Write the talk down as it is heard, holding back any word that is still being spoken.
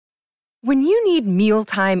When you need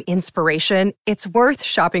mealtime inspiration, it's worth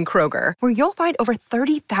shopping Kroger, where you'll find over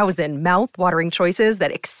 30,000 mouth-watering choices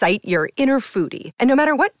that excite your inner foodie. And no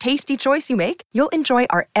matter what tasty choice you make, you'll enjoy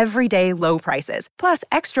our everyday low prices, plus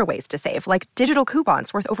extra ways to save, like digital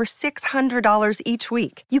coupons worth over $600 each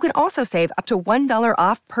week. You can also save up to $1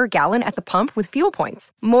 off per gallon at the pump with fuel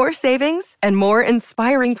points. More savings and more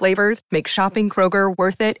inspiring flavors make shopping Kroger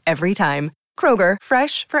worth it every time. Kroger,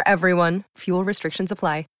 fresh for everyone. Fuel restrictions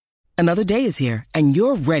apply. Another day is here, and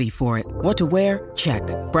you're ready for it. What to wear? Check.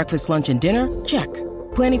 Breakfast, lunch, and dinner? Check.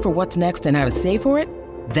 Planning for what's next and how to save for it?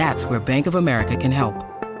 That's where Bank of America can help.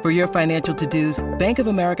 For your financial to-dos, Bank of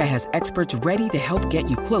America has experts ready to help get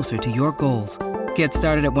you closer to your goals. Get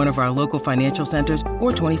started at one of our local financial centers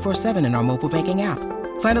or 24/7 in our mobile banking app.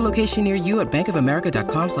 Find a location near you at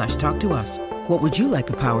bankofamerica.com/talktous. What would you like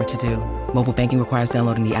the power to do? Mobile banking requires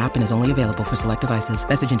downloading the app and is only available for select devices.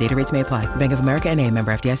 Message and data rates may apply. Bank of America N.A.,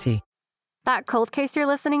 member FDIC. That cold case you're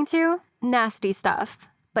listening to? Nasty stuff.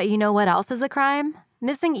 But you know what else is a crime?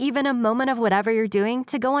 Missing even a moment of whatever you're doing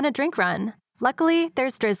to go on a drink run. Luckily,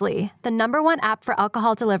 there's Drizzly, the #1 app for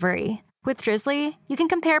alcohol delivery. With Drizzly, you can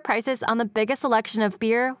compare prices on the biggest selection of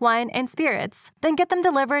beer, wine, and spirits, then get them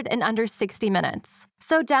delivered in under 60 minutes.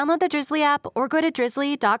 So download the Drizzly app or go to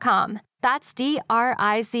drizzly.com. That's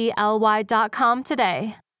DRIZLY.com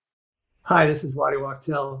today. Hi, this is Waddy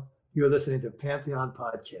Wachtel. You're listening to Pantheon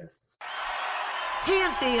Podcasts.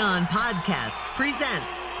 Pantheon Podcasts presents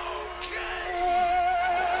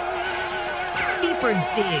Deeper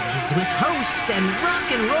Digs with host and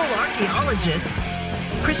rock and roll archaeologist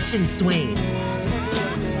Christian Swain.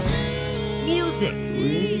 Music,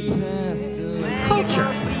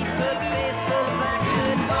 culture,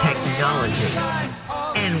 technology,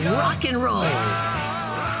 and rock and roll.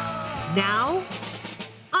 Now,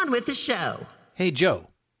 on with the show. Hey,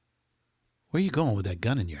 Joe, where you going with that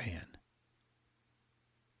gun in your hand?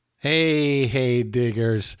 Hey,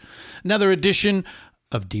 diggers. Another edition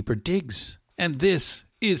of Deeper Digs. And this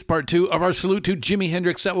is part 2 of our salute to Jimi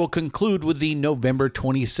Hendrix that will conclude with the November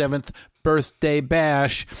 27th birthday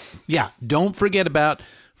bash. Yeah, don't forget about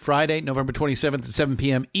Friday, November 27th at 7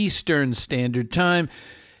 p.m. Eastern Standard Time.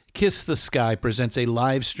 Kiss the Sky presents a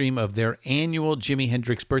live stream of their annual Jimi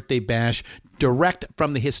Hendrix birthday bash direct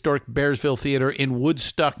from the historic Bearsville Theater in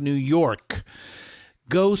Woodstock, New York.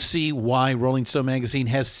 Go see why Rolling Stone magazine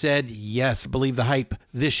has said, yes, believe the hype,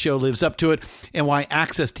 this show lives up to it, and why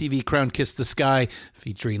Access TV crowned Kiss the Sky,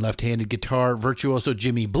 featuring left-handed guitar virtuoso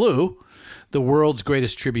Jimmy Blue, the world's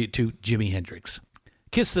greatest tribute to Jimi Hendrix.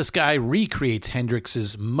 Kiss the Sky recreates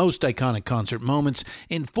Hendrix's most iconic concert moments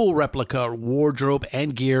in full replica wardrobe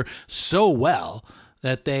and gear so well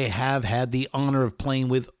that they have had the honor of playing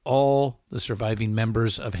with all the surviving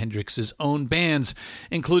members of Hendrix's own bands,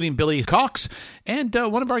 including Billy Cox and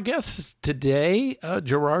one of our guests today,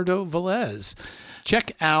 Gerardo Velez.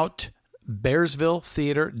 Check out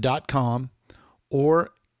bearsvilletheater.com or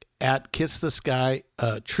at Kiss the Sky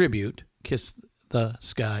Tribute, Kiss the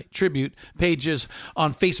Sky Tribute pages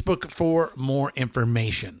on Facebook for more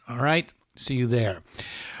information. All right? See you there.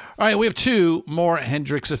 All right, we have 2 more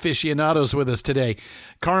Hendrix aficionados with us today.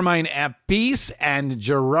 Carmine Appice and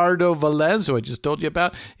Gerardo Velez, who I just told you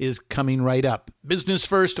about, is coming right up. Business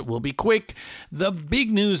first, we'll be quick. The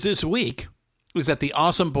big news this week is that the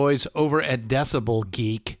awesome boys over at Decibel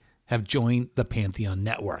Geek have joined the Pantheon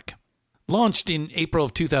Network. Launched in April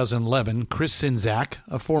of 2011, Chris Czynszak,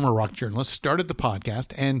 a former rock journalist, started the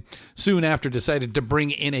podcast and soon after decided to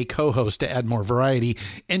bring in a co-host to add more variety.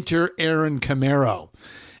 Enter Aaron Camaro.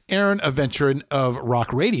 Aaron, a veteran of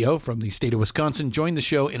rock radio from the state of Wisconsin, joined the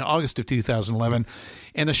show in August of 2011,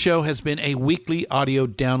 and the show has been a weekly audio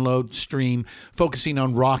download stream focusing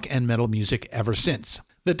on rock and metal music ever since.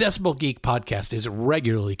 The Decibel Geek podcast is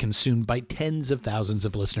regularly consumed by tens of thousands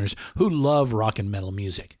of listeners who love rock and metal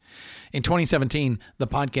music. In 2017, the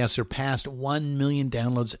podcast surpassed 1 million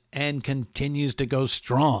downloads and continues to go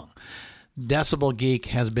strong. Decibel Geek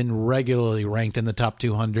has been regularly ranked in the top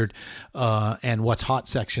 200 and What's Hot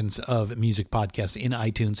sections of music podcasts in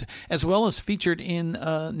iTunes, as well as featured in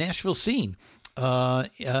Nashville Scene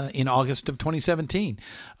in August of 2017.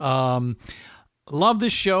 Love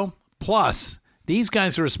this show. Plus, these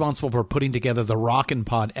guys are responsible for putting together the Rockin'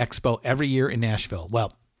 Pod Expo every year in Nashville.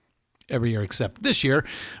 Well, every year except this year,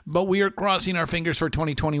 but we are crossing our fingers for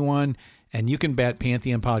 2021, and you can bet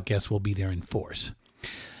Pantheon Podcast will be there in force.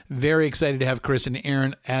 Very excited to have Chris and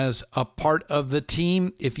Aaron as a part of the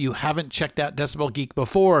team. If you haven't checked out Decibel Geek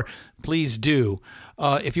before, please do.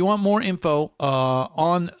 If you want more info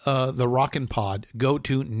on the Rockin' Pod, go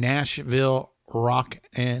to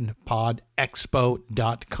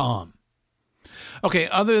NashvilleRockandPodExpo.com. Okay,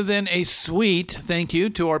 other than a sweet thank you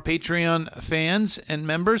to our Patreon fans and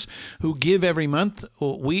members who give every month,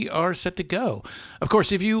 we are set to go. Of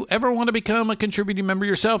course, if you ever want to become a contributing member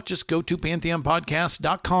yourself, just go to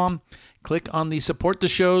pantheonpodcast.com, click on the support the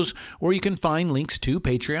shows, where you can find links to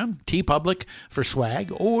Patreon, TeePublic for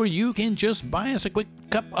swag, or you can just buy us a quick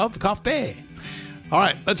cup of coffee. All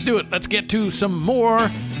right, let's do it. Let's get to some more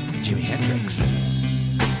Jimi Hendrix.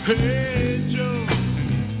 Hey, Joe.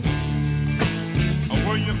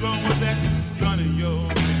 Where you going with that gun in your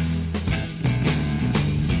hand?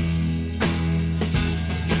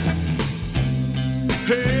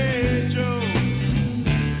 Hey, Joe.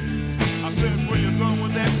 I said, where you going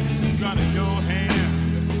with that gun in your hand?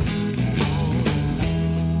 Oh.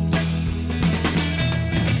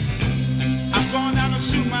 I'm going down to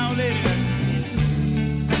shoot my old lady.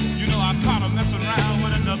 You know, I caught her messing around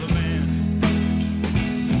with another man.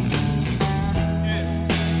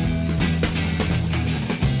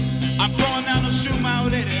 I'm going down to shoot my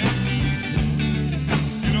old lady.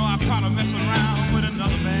 You know, I caught her messing around with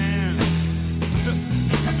another man.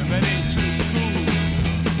 And that ain't too cool.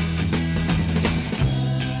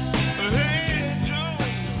 Hey, Joe.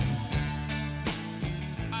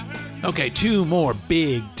 Okay, two more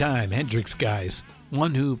big-time Hendrix guys.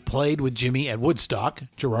 One who played with Jimmy at Woodstock,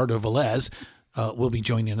 Gerardo Velez, will be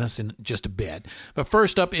joining us in just a bit. But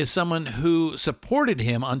first up is someone who supported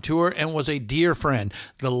him on tour and was a dear friend,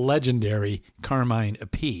 the legendary Carmine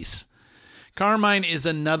Appice. Carmine is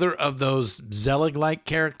another of those Zelig-like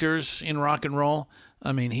characters in rock and roll.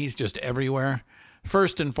 I mean, he's just everywhere.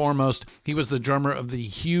 First and foremost, he was the drummer of the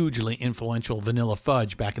hugely influential Vanilla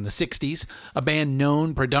Fudge back in the 60s, a band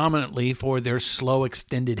known predominantly for their slow,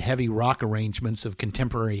 extended, heavy rock arrangements of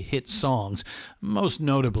contemporary hit songs, most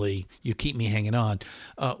notably You Keep Me Hanging On,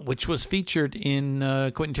 which was featured in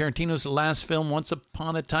Quentin Tarantino's last film, Once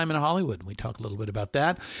Upon a Time in Hollywood. We talk a little bit about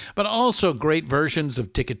that, but also great versions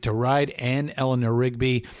of Ticket to Ride and Eleanor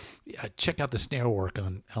Rigby. Check out the snare work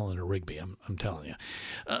on Eleanor Rigby, I'm telling you.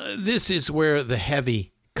 This is where the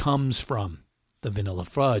heavy comes from, the Vanilla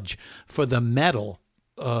Fudge, for the metal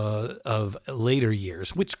of later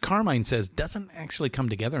years, which Carmine says doesn't actually come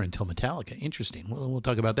together until Metallica. Interesting. We'll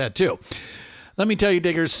talk about that too. Let me tell you,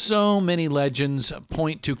 diggers, so many legends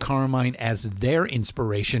point to Carmine as their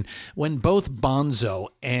inspiration. When both Bonzo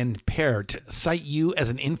and Peart cite you as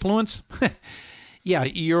an influence, yeah,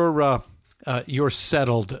 you're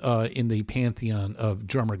settled in the pantheon of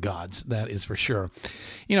drummer gods, that is for sure.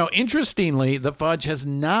 You know, interestingly, the Fudge has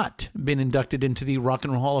not been inducted into the Rock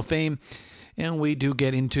and Roll Hall of Fame, and we do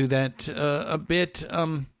get into that a bit.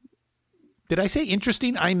 Did I say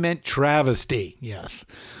interesting? I meant travesty, yes.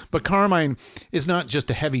 But Carmine is not just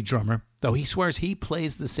a heavy drummer, though he swears he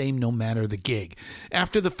plays the same no matter the gig.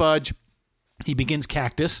 After the Fudge, he begins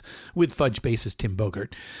Cactus with Fudge bassist Tim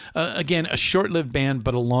Bogert. Again, a short-lived band,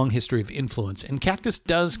 but a long history of influence. And Cactus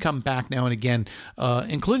does come back now and again,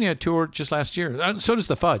 including a tour just last year. So does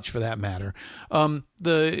the Fudge, for that matter.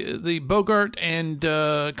 The Bogert and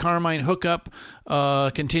Carmine hookup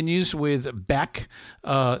continues with Beck.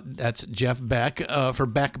 That's Jeff Beck for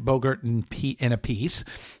Beck, Bogert, and Appice,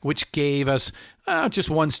 which gave us just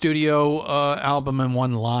one studio album and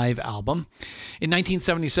one live album. In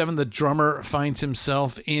 1977, the drummer finds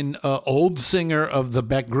himself in old singer of the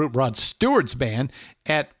Beck group, Rod Stewart's band,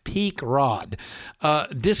 at Peak Rod.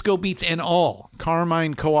 Disco Beats and all,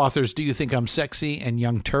 Carmine co-authors Do You Think I'm Sexy and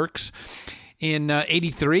Young Turks. In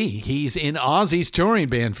 83, he's in Ozzy's touring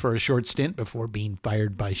band for a short stint before being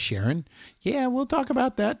fired by Sharon. Yeah, we'll talk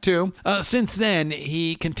about that too. Since then,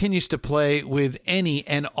 he continues to play with any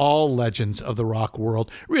and all legends of the rock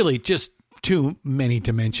world. Really, just too many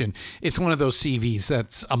to mention. It's one of those CVs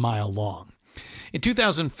that's a mile long. In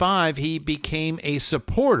 2005, he became a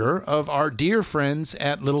supporter of our dear friends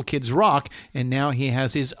at Little Kids Rock, and now he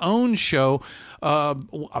has his own show,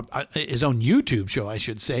 his own YouTube show, I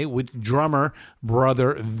should say, with drummer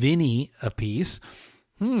brother Vinny Appice.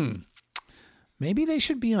 Maybe they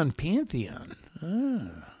should be on Pantheon.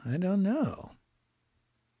 I don't know.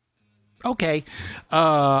 Okay,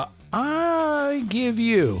 I give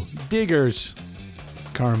you, diggers,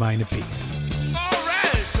 Carmine Appice.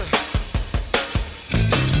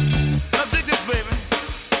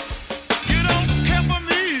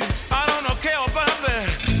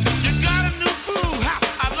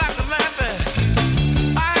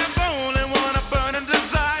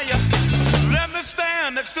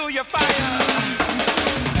 Next to your fire.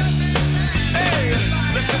 Hey,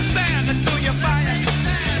 let me stand next to your fire.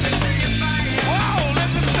 Whoa,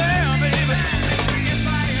 let me stand, baby.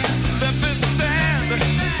 Let me stand.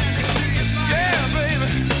 Yeah.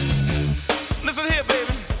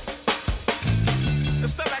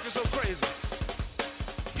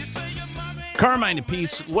 Carmine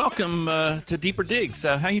Apiece, welcome to Deeper Digs.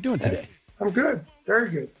 How you doing today? I'm good. Very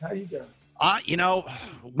good. How you doing?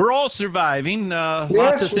 We're all surviving.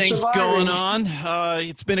 Lots of things going on.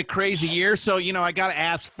 It's been a crazy year. So, I got to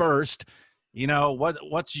ask first,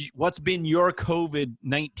 what's been your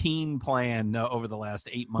COVID-19 plan over the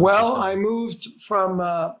last 8 months? Well, I moved from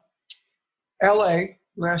L.A.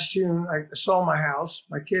 last June. I sold my house.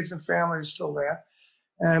 My kids and family are still there.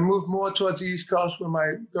 And I moved more towards the East Coast where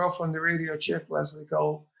my girlfriend, the radio chick, Leslie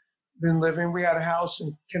Gold, been living. We had a house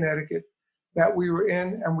in Connecticut that we were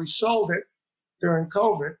in, and we sold it during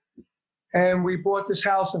COVID. And we bought this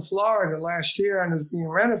house in Florida last year, and it was being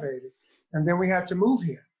renovated. And then we had to move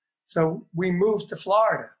here. So we moved to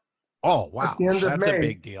Florida. Oh, wow. At the end of That's May. a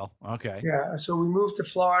big deal. Okay. Yeah. So we moved to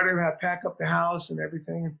Florida. We had to pack up the house and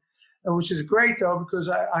everything, which is great, though, because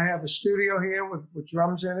I have a studio here with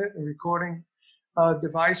drums in it and recording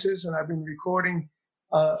devices. And I've been recording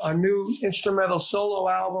a new instrumental solo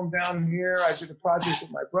album down here. I did a project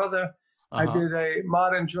with my brother. I did a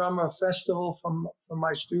Modern Drummer festival from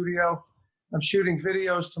my studio. I'm shooting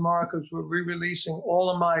videos tomorrow because we're re-releasing all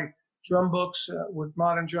of my drum books with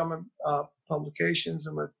Modern Drummer publications,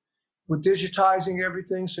 and we're digitizing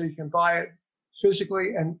everything so you can buy it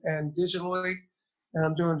physically and digitally. And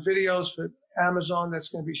I'm doing videos for Amazon that's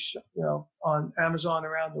going to be on Amazon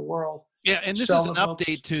around the world. Yeah, and this is an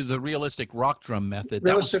update to the Realistic Rock Drum method.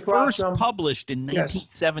 Realistic that was first published in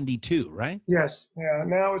 1972, right? Yes. Yeah.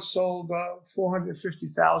 Now it's sold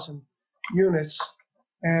 450,000 units,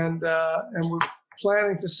 and we're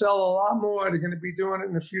planning to sell a lot more. They're going to be doing it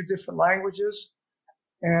in a few different languages,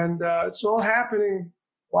 and it's all happening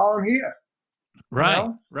while I'm here.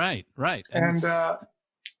 Right. And yeah,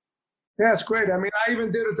 it's great. I mean, I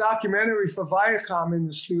even did a documentary for Viacom in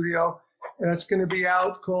the studio. And it's going to be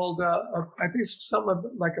out called, I think it's something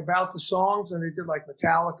like about the songs. And they did like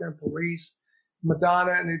Metallica and Police,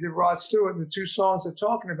 Madonna, and they did Rod Stewart. And the two songs they're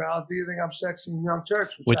talking about, Do You Think I'm Sexy and Young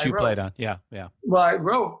Turks, which you wrote. Played on. Yeah. Well, I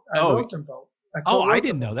wrote them both. I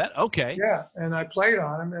didn't know that. Okay. Yeah, and I played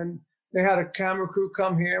on them. And they had a camera crew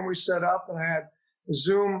come here and we set up. And I had the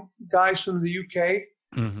Zoom guys from the UK.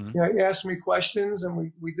 Mm-hmm. Asked me questions. And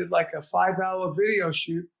we did like a 5-hour video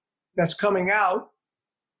shoot that's coming out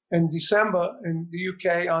in December in the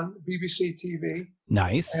UK on BBC TV.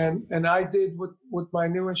 Nice. And I did with my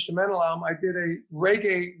new instrumental album, I did a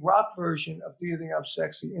reggae rock version of Do You Think I'm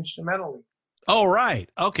Sexy instrumentally. Oh, right.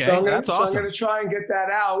 Okay. That's awesome. So I'm going to try and get that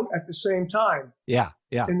out at the same time. Yeah.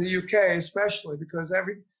 In the UK especially, because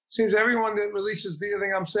seems everyone that releases Do You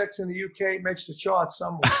Think I'm Sexy in the UK makes the charts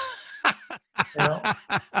somewhere.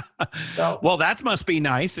 So, well, that must be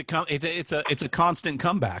nice. It's a constant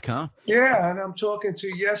comeback, huh? Yeah, and I'm talking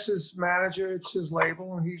to Yes's manager. It's his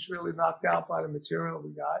label, and he's really knocked out by the material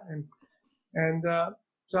we got, and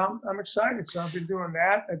so I'm excited. So I've been doing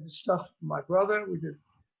that. I did stuff for my brother. We did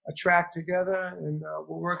a track together, and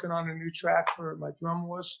we're working on a new track for my Drum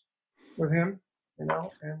Wars with him. And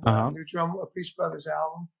a new Apiece Brothers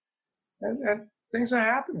album, and things are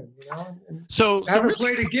happening, And so I haven't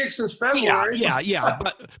played a gig since February. Yeah.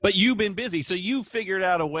 But you've been busy, so you figured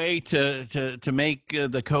out a way to make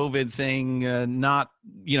the COVID thing not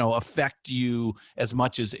affect you as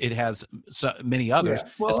much as it has so many others,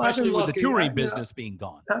 especially with the touring business being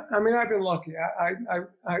gone. I mean, I've been lucky. I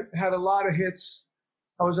had a lot of hits.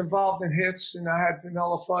 I was involved in hits, and I had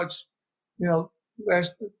Vanilla Fudge. The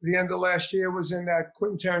end of last year was in that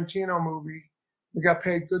Quentin Tarantino movie. We got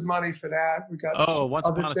paid good money for that. We got Once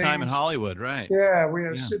Upon a Time in Hollywood, right? Yeah, we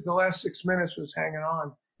had the last 6 minutes was hanging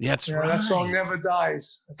on. That's right. That song never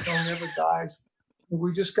dies.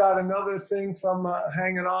 We just got another thing from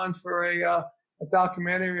Hanging On for a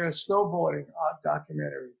documentary, a snowboarding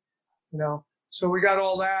documentary. So we got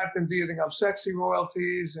all that. And Do You Think I'm Sexy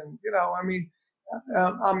royalties? And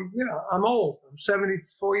I'm old. I'm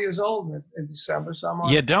 74 years old in December, so I'm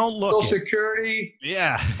on don't look Social Security.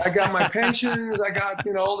 Yeah. I got my pensions. I got,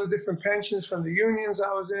 all the different pensions from the unions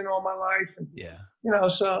I was in all my life. And,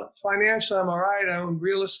 so financially I'm all right. I own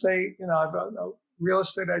real estate. I've real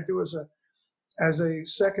estate I do as a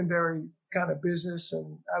secondary kind of business,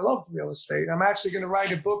 and I love real estate. I'm actually going to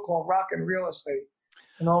write a book called Rockin' Real Estate.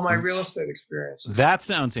 And all my real estate experience. That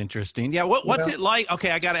sounds interesting. Yeah. What's it like?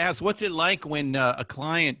 Okay, I got to ask. What's it like when a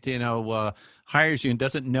client, hires you and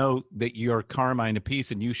doesn't know that you're Carmine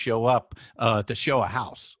Apiece and you show up to show a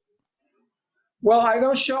house? Well, I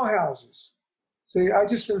don't show houses. See, I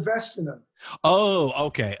just invest in them. Oh,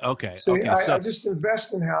 okay. See, I just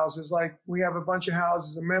invest in houses. Like we have a bunch of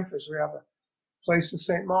houses in Memphis. We have a place in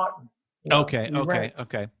St. Martin. Okay.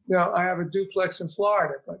 I have a duplex in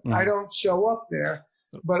Florida, but I don't show up there.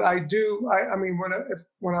 But I do. I mean,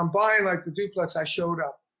 when I'm buying like the duplex, I showed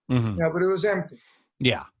up. Mhm. Yeah, but it was empty.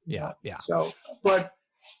 Yeah. you Yeah. know. Yeah. So, but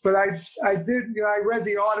I did. I read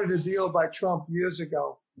the Art of the Deal by Trump years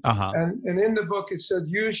ago, Uh-huh. and in the book it said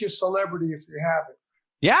use your celebrity if you have it.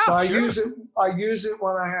 Yeah. So I Sure. use it. I use it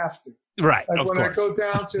when I have to. Right. Like of when course. I go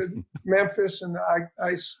down to Memphis and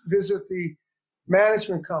I visit the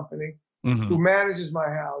management company Mhm. who manages my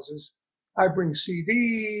houses, I bring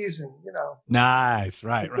CDs and Nice.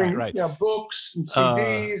 Right. bring Right. books and Uh,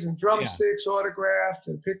 CDs and drumsticks autographed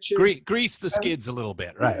and pictures. Grease the skids a little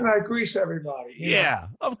bit. Right. And I grease everybody. Yeah.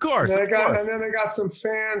 Of course. And Of course. then I got some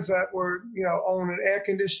fans that were own an air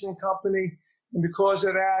conditioning company, and because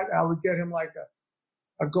of that, I would get him like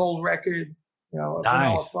a gold record, a Vanilla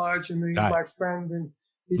Nice. Fudge, and he's Nice. my friend, and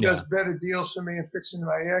he Yeah. does better deals for me in fixing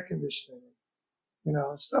my air conditioning,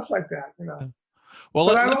 stuff like that, Well,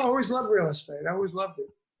 But let I me- always loved real estate. I always loved it.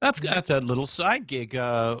 That's a little side gig.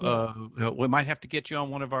 We might have to get you on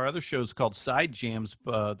one of our other shows called Side Jams,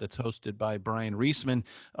 that's hosted by Brian Reisman,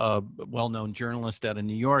 well-known journalist out of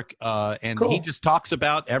New York, and he Cool. just talks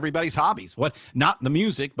about everybody's hobbies. Not the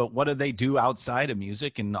music, but what do they do outside of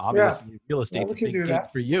music? And obviously, real estate's we a can big do gig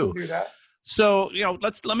that. for you. We can do that. So,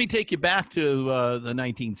 let me take you back to the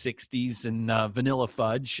 1960s and Vanilla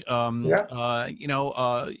Fudge.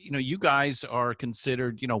 You guys are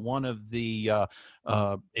considered, one of the,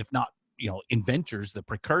 if not, inventors, the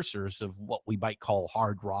precursors of what we might call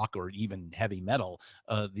hard rock or even heavy metal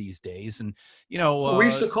these days. And, We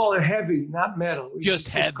used to call it heavy, not metal. We just used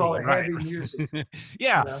to heavy, call it right. heavy music.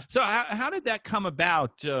 Yeah. Yeah. So how did that come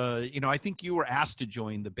about? I think you were asked to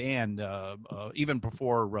join the band even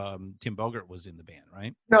before Tim Bogert was in the band,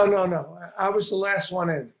 right? No. I was the last one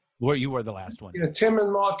in. You were the last one. Tim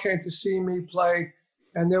and Mark came to see me play,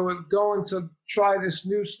 and they were going to try this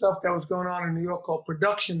new stuff that was going on in New York called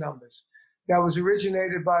production numbers. That was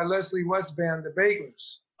originated by Leslie West's band, the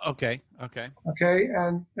Vagrants. Okay. Okay,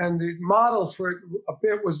 and the model for it a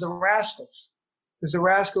bit was the Rascals, because the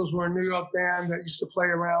Rascals were a New York band that used to play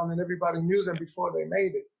around, and everybody knew them before they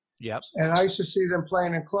made it. Yep. And I used to see them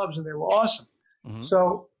playing in clubs, and they were awesome. Mhm.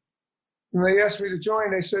 So when they asked me to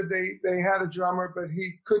join, they said they had a drummer, but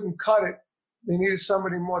he couldn't cut it. They needed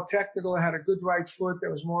somebody more technical that had a good right foot, that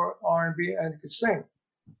was more R&B, and could sing.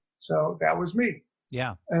 So that was me.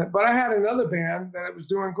 Yeah. But I had another band that was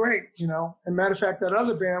doing great, And matter of fact, that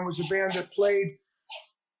other band was a band that played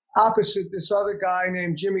opposite this other guy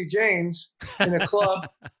named Jimmy James in a club,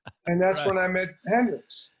 and that's Right. when I met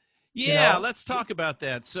Hendrix. Yeah. Let's talk about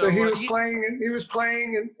that. So he was playing. He was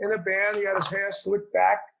playing in a band. He had his hair slicked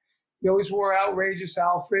back. He always wore outrageous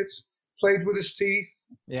outfits. Played with his teeth.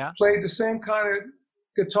 Yeah. Played the same kind of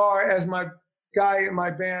guitar as my guy in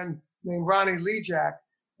my band named Ronnie Lejack.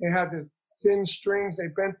 They had the thin strings, they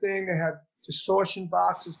bent thing, they had distortion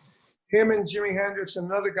boxes. Him and Jimi Hendrix and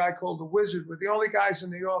another guy called the Wizard were the only guys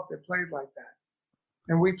in New York that played like that.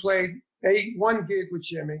 And we played one gig with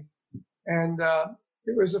Jimmy, and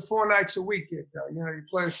it was a 4 nights a week gig though. You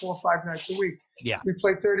play 4 or 5 nights a week. Yeah. We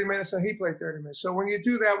played 30 minutes and he played 30 minutes. So when you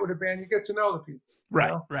do that with a band, you get to know the people.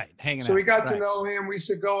 Right. Hanging out. So we got to Right. know him. We used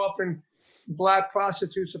to go up in black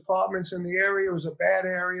prostitutes' apartments in the area. It was a bad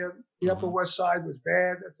area. The Upper West Side was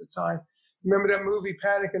bad at the time. Remember that movie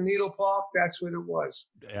Panic in Needle Park? That's what it was.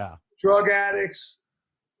 Yeah. Drug addicts,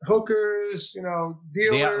 hookers,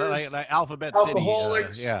 dealers, Like Alphabet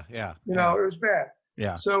alcoholics. City. Yeah. It was bad.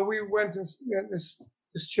 Yeah. So we went and this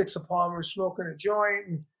chick's apartment, we're smoking a joint,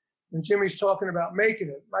 and Jimmy's talking about making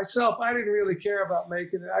it. Myself, I didn't really care about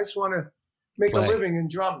making it. I just want to make Play. a living in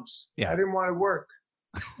drums. Yeah. I didn't want to work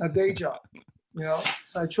a day job,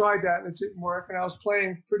 So I tried that and it didn't work, and I was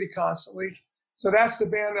playing pretty constantly. So that's the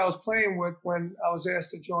band I was playing with when I was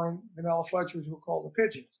asked to join Vanilla Fudge, which were called the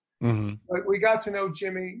Pigeons. Mm-hmm. But we got to know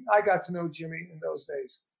Jimmy. I got to know Jimmy in those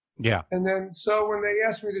days. Yeah. And then, so when they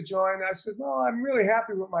asked me to join, I said, well, I'm really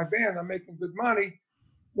happy with my band. I'm making good money.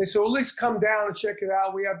 They said, well, at least come down and check it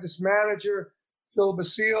out. We have this manager, Phil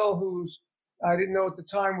Basile, who's, I didn't know at the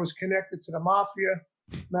time, was connected to the mafia.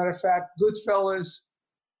 Matter of fact, Goodfellas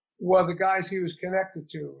were the guys he was connected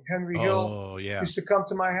to. Henry Hill used to come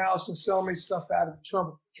to my house and sell me stuff out of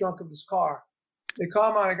the trunk of his car. They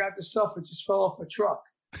come on, I got the stuff, it just fell off a truck,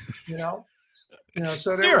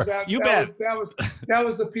 So there was that. That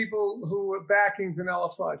was the people who were backing Vanilla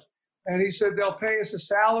Fudge, and he said they'll pay us a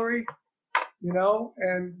salary,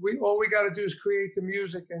 and all we got to do is create the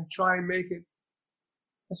music and try and make it.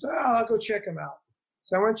 I said, I'll go check them out.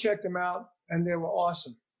 So I went and checked them out, and they were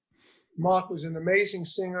awesome. Mark was an amazing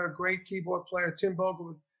singer, great keyboard player. Tim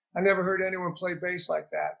Bogert, I never heard anyone play bass like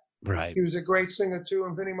that. Right. He was a great singer too,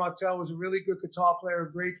 and Vinnie Martell was a really good guitar player,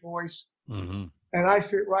 a great voice. Mm-hmm. And I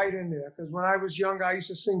fit right in there because when I was young, I used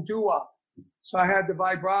to sing doo-wop. So I had the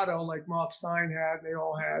vibrato like Mark Stein had, they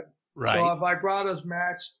all had. Right. So our vibratos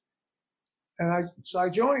matched. And I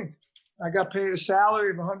joined. I got paid a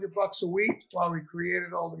salary of $100 a week while we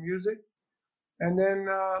created all the music. And then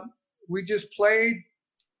we just played.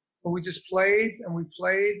 And we just played and we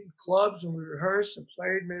played clubs and we rehearsed and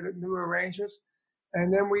played, made new arrangements.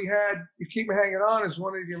 And then we had You Keep Me Hanging On as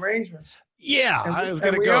one of the arrangements. Yeah, And I was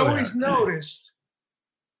going to go there. We always there. noticed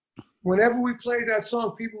whenever we played that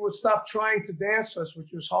song, people would stop trying to dance to us,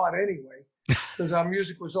 which was hard anyway, because our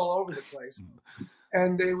music was all over the place.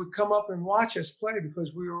 And they would come up and watch us play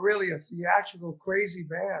because we were really a theatrical, crazy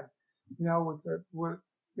band. You know,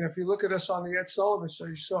 if you look at us on the Ed Sullivan Show,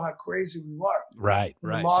 you saw how crazy we were. Right.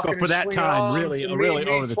 So for that time, really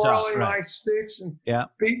over the top. Twirling Right. my sticks and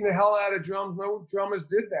beating the hell out of drums. No drummers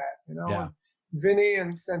did that, you know. Yeah. And Vinny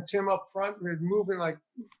and Tim up front were moving like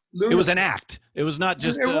lunatics. It was an act. It was not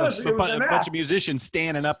just It was a bunch act. of musicians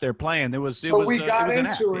standing up there playing. It was we got an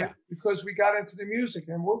into act. it because we got into the music.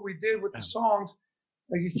 And what we did with the songs,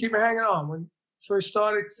 like You Keep Me Hanging On, when first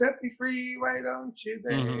started, Set Me Free, why don't you,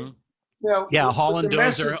 baby? Mm-hmm. You know, Yeah, Holland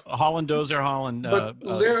Dozer. But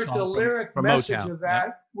the lyric message Motown. of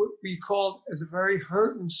that, what we called as a very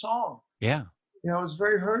hurting song. Yeah. You know, it's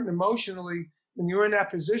very hurting emotionally. When you're in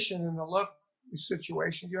that position in a love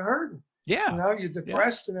situation, you're hurting. Yeah. You know, you're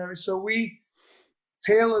depressed and everything. So we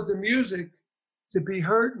tailored the music to be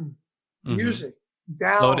hurting music.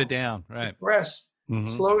 Down. Slowed it down, right. Depressed.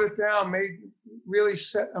 Slowed it down, really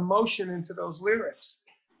set emotion into those lyrics.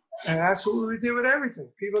 And that's what we did with everything.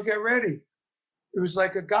 People get ready. It was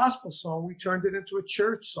like a gospel song. We turned it into a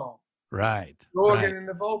church song. Right. The organ and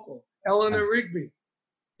the vocal. Eleanor Rigby.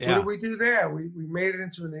 Yeah. What did we do there? We made it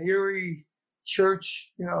into an eerie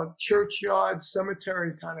church, you know, churchyard,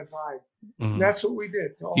 cemetery kind of vibe. And that's what we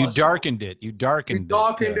did. You darkened it. You darkened it. We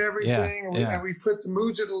darkened everything, and we put the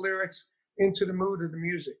moods of the lyrics into the mood of the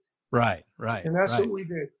music. Right. And that's what we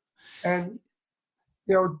did. And,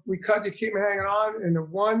 you know, we cut You Keep Me Hanging On in a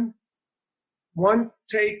one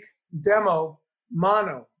take demo,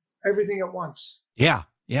 mono, everything at once. Yeah.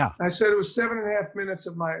 I said it was 7.5 minutes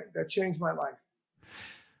that changed my life.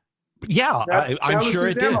 Yeah, I'm sure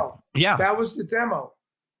it demo. did. Yeah. That was the demo.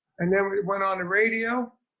 And then we went on the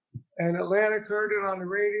radio, and Atlantic heard it on the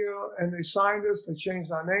radio, and they signed us. They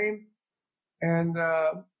changed our name. And,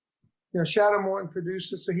 you know, Shadow Morton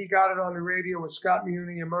produced it, so he got it on the radio with Scott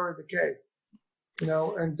Muni and Murray the K. You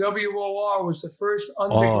know, and WOR was the first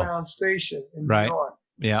underground station in New York.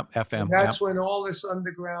 Yeah, FM. And that's when all this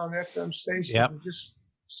underground FM stations were just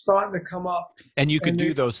starting to come up. And you could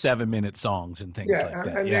do those 7-minute songs and things like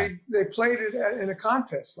that. And they played it in a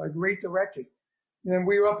contest, like Rate the Record. And then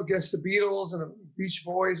we were up against the Beatles and the Beach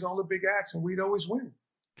Boys and all the big acts, and we'd always win.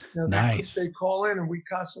 You know, nice. They call in and we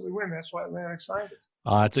constantly win. That's why Atlantic signed us.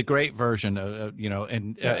 It's a great version, you know,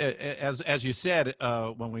 and as you said,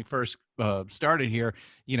 when we first started here,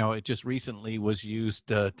 you know, it just recently was used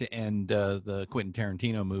to end the Quentin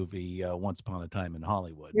Tarantino movie, Once Upon a Time in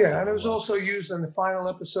Hollywood. Yeah, and it was also used in the final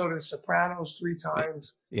episode of The Sopranos 3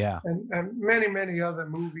 times. Yeah. And many other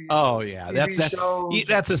movies. Oh, yeah.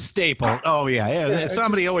 That's a staple. Oh, yeah.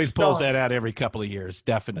 Somebody always pulls that out every couple of years.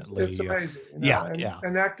 Definitely. It's amazing. You know?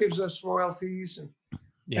 And that gives us royalties and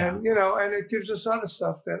you know, and it gives us other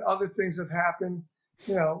stuff that other things have happened.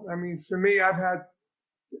 You know, I mean, for me, I've had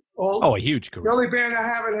a huge career. The only band I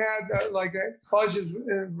haven't had like Fudge is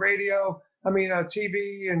in radio. I mean,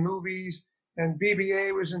 TV and movies, and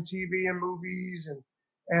BBA was in TV and movies,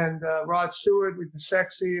 and Rod Stewart with the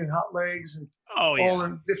Sexy and Hot Legs and all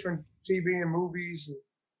in different TV and movies, and,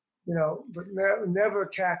 you know, but never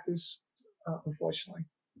Cactus, unfortunately.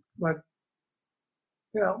 But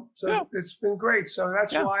you know, so it's been great. So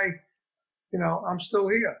that's why, you know, I'm still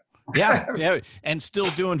here. And still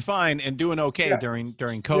doing fine and doing okay during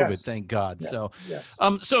COVID, thank God. So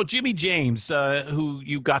so Jimmy James, who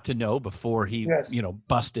you got to know before he you know,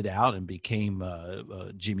 busted out and became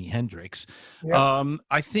Jimi Hendrix.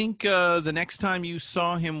 I think the next time you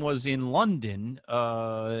saw him was in London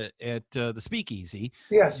at the Speakeasy.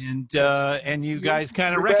 And you guys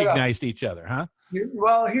kind of recognized each other, huh?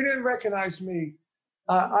 Well, he didn't recognize me.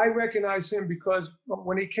 I recognized him because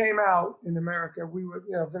when he came out in America, we were,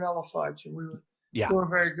 you know, Vanilla Fudge, and we were doing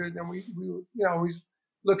very good. And we were, you know, he's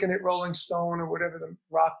looking at Rolling Stone or whatever, the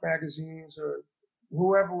rock magazines or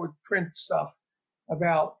whoever would print stuff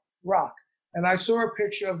about rock. And I saw a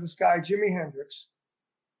picture of this guy, Jimi Hendrix,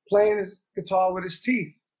 playing his guitar with his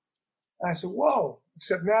teeth. And I said, whoa,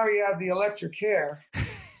 except now you have the electric hair.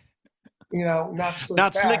 not slick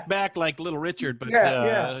Not back. slick back like Little Richard, but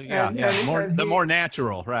more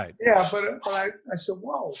natural, right? Yeah, but I said,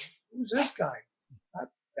 whoa, who's this guy?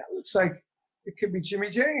 That looks like it could be Jimmy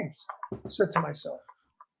James, I said to myself.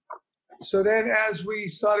 So then as we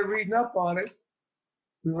started reading up on it,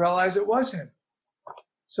 we realized it was him.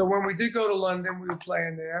 So when we did go to London, we were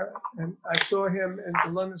playing there, and I saw him in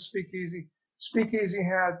the London Speakeasy. Speakeasy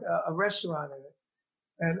had a restaurant in it,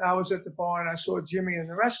 and I was at the bar, and I saw Jimmy in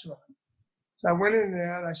the restaurant. So I went in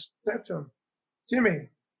there, and I said to him, Jimmy,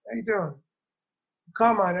 how you doing?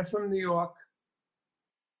 Come on, I'm from New York.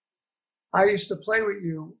 I used to play with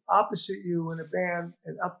you, opposite you in a band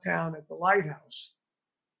in Uptown at the Lighthouse,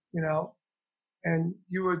 and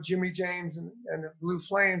you were Jimmy James and the Blue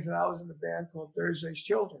Flames, and I was in the band called Thursday's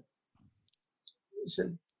Children. He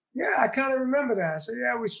said, yeah, I kind of remember that. I said,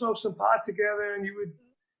 yeah, we smoked some pot together, and you were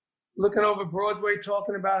looking over Broadway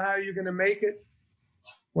talking about how you're going to make it.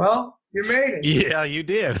 Well, you made it. Yeah, you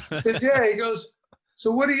did. I said, yeah. He goes, so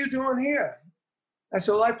what are you doing here? I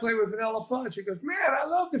said, well, I play with Vanilla Fudge. He goes, man, I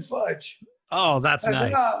love the Fudge. Oh, that's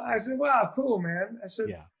nice. I said, wow, cool, man. I said,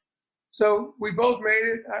 yeah. So we both made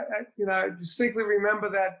it. I distinctly remember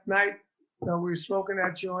that night. We were smoking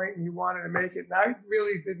that joint, and you wanted to make it. And I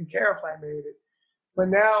really didn't care if I made it. But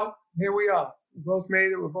now, here we are. We both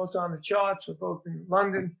made it. We're both on the charts. We're both in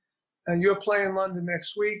London. And you're playing London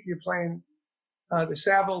next week. You're playing the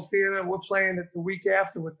Savile Theatre. We're playing it the week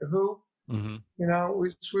after with The Who. Mm-hmm. We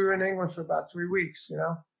were in England for about 3 weeks,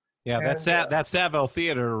 Yeah, and, that Savile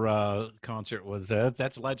Theatre concert was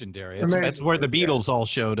that's legendary. That's where the Beatles all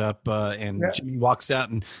showed up, and Jimmy walks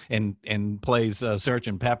out and plays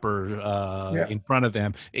Sgt. Pepper in front of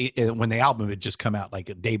them when the album had just come out like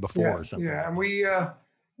a day before or something. Yeah, and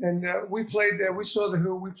we played there. We saw The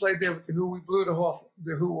Who. We played there with The Who. We blew the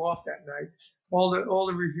Who off that night. All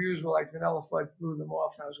the reviews were like Vanilla Fudge blew them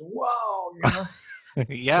off. And I was like, whoa,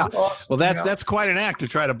 Yeah. Awesome, well, that's quite an act to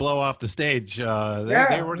try to blow off the stage.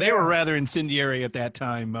 They were rather incendiary at that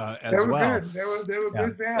time as well. Good. They were a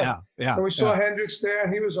good band. Yeah. And we saw Hendrix there,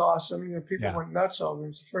 and he was awesome. People went nuts over him. It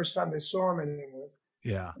was the first time they saw him in England.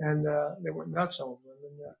 Yeah. And they went nuts over him.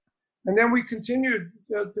 And then we continued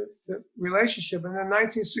the relationship. And then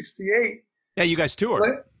 1968. Yeah, you guys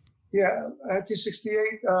toured.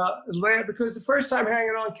 1968, because the first time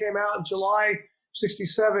Hanging On came out in July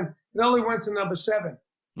 67. It only went to number 70.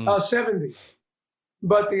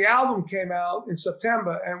 But the album came out in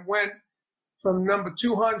September and went from number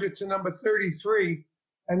 200 to number 33,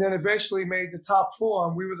 and then eventually made the top 4.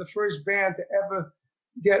 And we were the first band to ever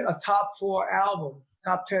get a top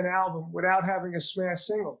 10 album without having a smash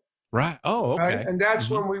single. Right. Oh, okay. Right? And that's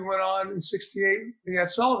when we went on in 68, the Ed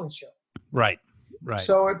Sullivan Show. Right.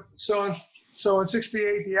 So in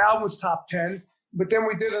 68, the album was top 10, but then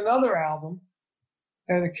we did another album.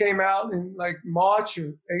 And it came out in like March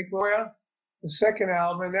or April, the second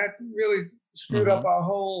album, and that really screwed up our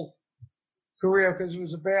whole career because it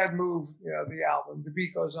was a bad move, the album. The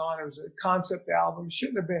Beat Goes On. It was a concept album.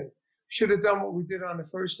 Shouldn't have been. Should have done what we did on the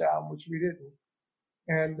first album, which we didn't.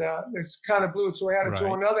 And it's kind of blew it. So we had to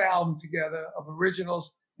do another album together of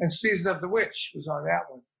originals, and Season of the Witch was on that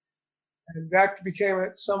one. And that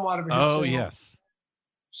became somewhat of a hit single. Oh, yes.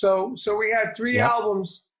 So we had 3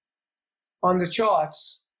 albums on the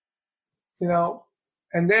charts,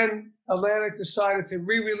 and then Atlantic decided to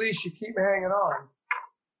re-release You Keep Me Hanging On.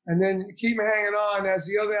 And then You Keep Me Hanging On, as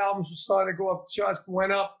the other albums were starting to go up the charts,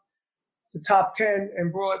 went up to top 10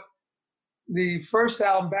 and brought the first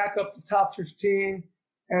album back up to top 15,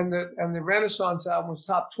 and the Renaissance album was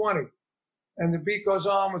top 20. And The Beat Goes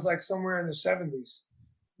On was like somewhere in the 70s,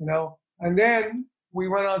 And then we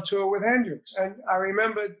went on tour with Hendrix. And I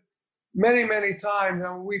remember many times,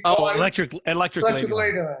 and we partied. Electric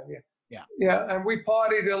Ladyland, yeah. And we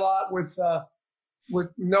partied a lot with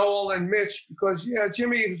Noel and Mitch because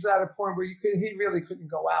Jimmy was at a point where he really couldn't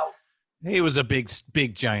go out. He was a big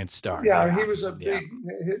giant star. Yeah, he was a big.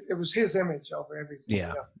 It was his image over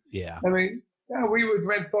everything. Yeah. I mean, we would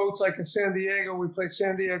rent boats like in San Diego. We played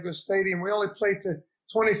San Diego Stadium. We only played to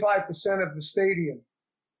 25% of the stadium.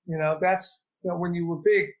 That's when you were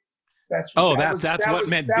big. That's what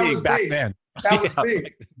meant big back then. That was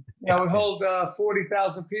big. We hold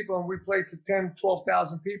 40,000 people, and we played to 10,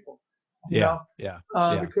 12,000 people.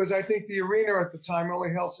 Because I think the arena at the time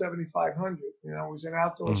only held 7,500. It was an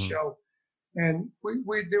outdoor show, and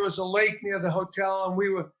we there was a lake near the hotel, and we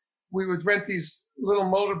would rent these little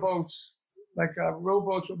motorboats, like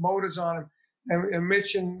rowboats with motors on them, and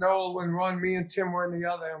Mitch and Noel would run. Me and Tim were in the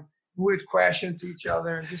other. We'd crash into each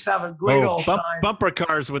other and just have a great old time. Bumper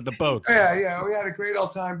cars with the boats. Yeah, we had a great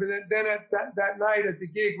old time. But then at that night at the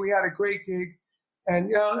gig, we had a great gig. And,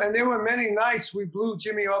 you know, and there were many nights we blew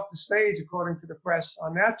Jimmy off the stage, according to the press,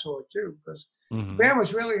 on that tour, too, because the band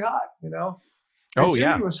was really hot, you know. And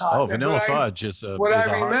Jimmy was hot. Oh, Vanilla Fudge is a What is I a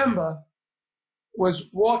hot remember was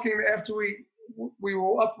walking after we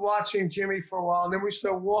were up watching Jimmy for a while, and then we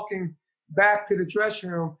started walking back to the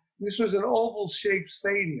dressing room. This was an oval-shaped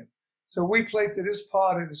stadium. So we played to this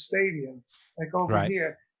part of the stadium, like over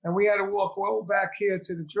here, and we had to walk well back here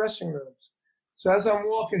to the dressing rooms. So as I'm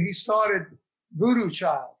walking, he started Voodoo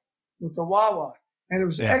Child with the wah-wah, and it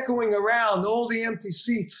was echoing around all the empty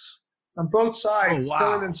seats on both sides,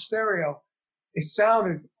 going in stereo. It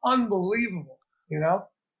sounded unbelievable, you know?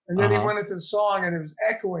 And then he went into the song, and it was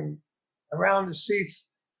echoing around the seats.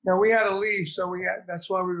 Now, we had to leave, so that's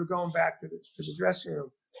why we were going back to the dressing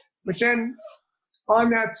room. But then on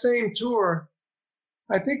that same tour,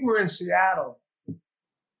 I think we're in Seattle.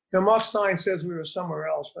 Now, Mark Stein says we were somewhere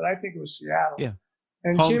else, but I think it was Seattle. Yeah.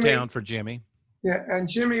 And hometown for Jimmy. Yeah, and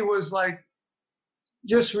Jimmy was like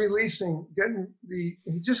just he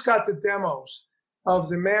just got the demos of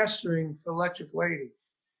the mastering for Electric Lady.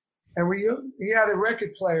 And he had a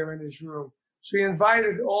record player in his room. So he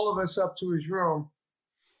invited all of us up to his room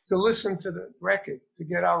to listen to the record, to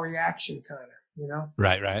get our reaction kind of, you know?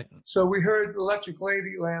 Right. So we heard Electric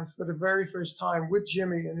Ladyland for the very first time with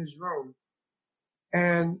Jimmy in his room.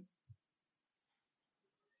 And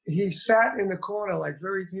he sat in the corner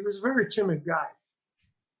he was a very timid guy.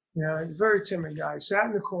 You know, he was a very timid guy. He sat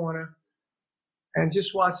in the corner and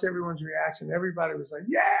just watched everyone's reaction. Everybody was like,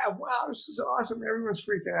 yeah, wow, this is awesome. Everyone's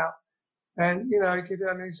freaking out. And, you know, he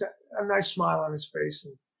had a nice smile on his face.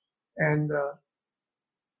 And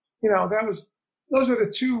you know, those are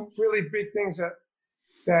the two really big things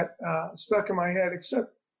that stuck in my head,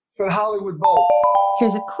 except for the Hollywood Bowl.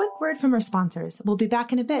 Here's a quick word from our sponsors. We'll be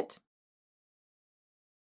back in a bit.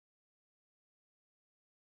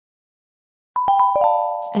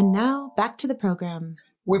 And now back to the program.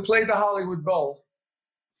 We played the Hollywood Bowl,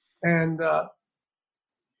 and our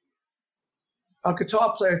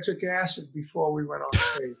guitar player took acid before we went on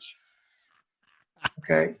stage.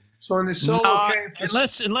 Okay, so when the solo came,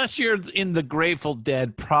 unless you're in the Grateful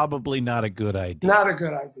Dead, probably not a good idea. Not a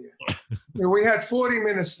good idea. We had 40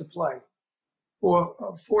 minutes to play, for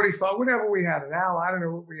 45, whatever we had, an hour. I don't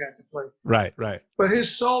know what we had to play. Right. But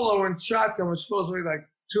his solo in Shotgun was supposed to be like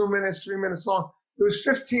 2 minutes, 3 minutes long. It was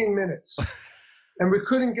 15 minutes, and we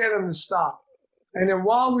couldn't get him to stop. And then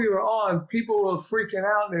while we were on, people were freaking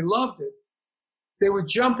out, and they loved it. They were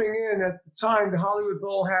jumping in. At the time, the Hollywood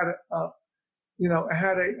Bowl had a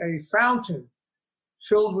fountain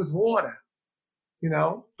filled with water, you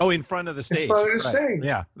know. Oh, in front of the stage. In front of the stage.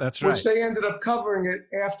 Yeah, that's right. Which they ended up covering it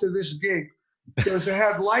after this gig because it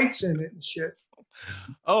had lights in it and shit.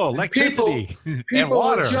 Oh, electricity and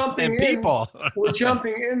water and people. Were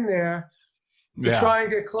jumping in there to try and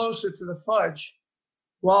get closer to the Fudge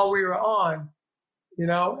while we were on, you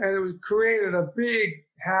know, and it created a big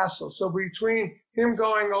hassle. So between him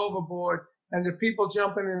going overboard and the people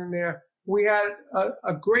jumping in there, we had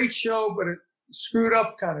a great show, but a screwed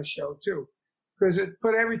up kind of show too, because it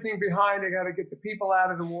put everything behind. They got to get the people out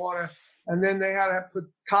of the water, and then they had to put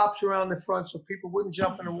cops around the front so people wouldn't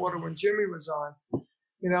jump in the water when Jimmy was on,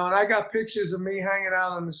 you know. And I got pictures of me hanging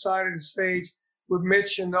out on the side of the stage with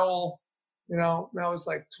Mitch and Noel. You know, I was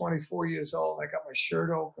like 24 years old. I got my shirt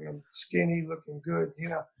open. I'm skinny, looking good, you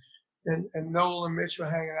know. And Noel and Mitch were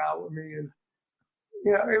hanging out with me. And,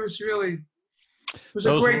 you know, it was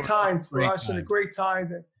a great time for us and a great time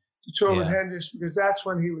to tour with Hendrix, because that's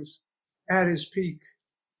when he was at his peak.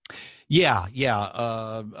 Yeah.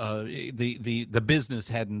 The business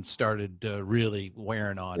hadn't started really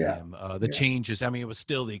wearing on him. The changes. I mean, it was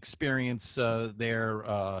still the experience there.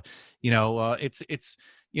 You know, it's.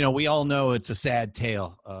 You know, we all know it's a sad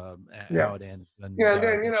tale how it ends. And,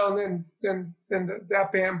 then you know, then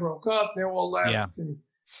that band broke up. They all left, and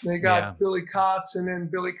they got Billy Kotz, and then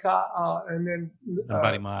and then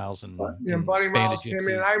Buddy Miles and Buddy Miles came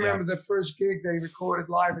in. I remember the first gig they recorded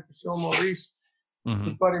live at the Fillmore East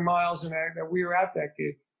with Buddy Miles, and that we were at that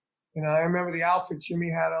gig. You know, I remember the outfit Jimmy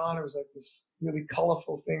had on. It was like this really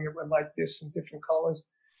colorful thing that went like this in different colors,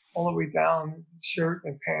 all the way down, shirt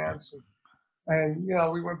and pants. And, you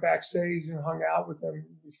know, we went backstage and hung out with them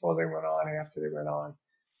before they went on, after they went on.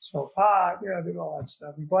 So, you know, did all that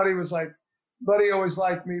stuff. And Buddy always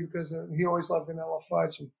liked me because he always loved Vanilla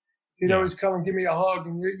Fudge. And he'd always come and give me a hug,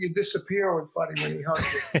 and you disappear with Buddy when he hugged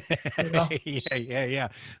you. You know? Yeah.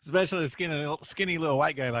 Especially a skinny little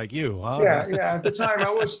white guy like you. Huh? Yeah. At the time,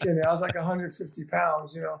 I was skinny. I was like 150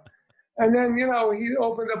 pounds, you know. And then, you know, he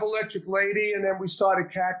opened up Electric Lady, and then we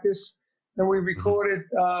started Cactus, and we recorded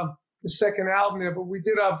the second album there, but we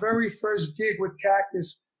did our very first gig with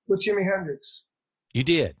Cactus with Jimi Hendrix. You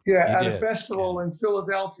did? Yeah, at a festival in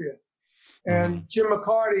Philadelphia. And Jim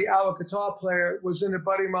McCarty, our guitar player, was in the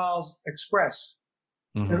Buddy Miles Express.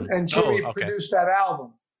 And Jimmy produced that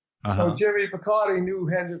album. So Jimmy McCarty knew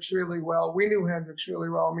Hendrix really well. We knew Hendrix really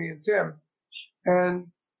well, me and Tim. And,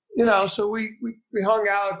 you know, so we hung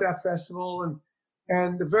out at that festival.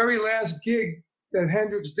 And the very last gig that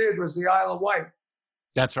Hendrix did was the Isle of Wight.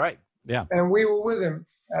 That's right. Yeah. And we were with him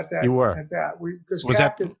at that. You were. At that. Because Was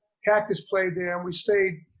Cactus played there, and we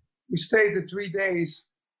stayed the 3 days.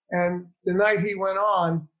 And the night he went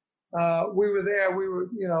on, we were there. We were,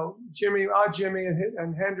 you know, our Jimmy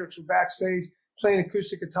and Hendrix were backstage playing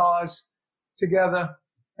acoustic guitars together.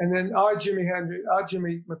 And then our Jimmy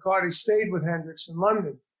McCarty stayed with Hendrix in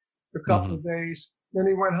London for a couple of days. Then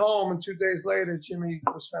he went home, and 2 days later, Jimmy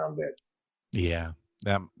was found dead. Yeah,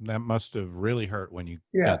 that must have really hurt when you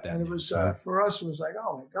got that. And it was for us. It was like,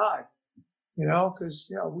 oh my God, you know,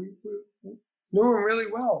 because we knew him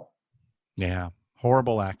really well. Yeah,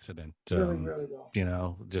 horrible accident. Really well. You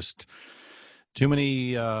know, just too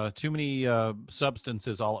many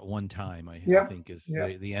substances all at one time. I think is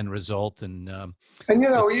the end result. And you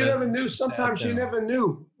know, you never knew. Sometimes you never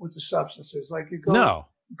knew with the substances. Like you go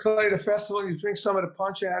play at a festival, and you drink some of the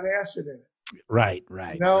punch, it had acid in it. Right.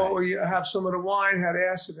 You know, or you have some of the wine had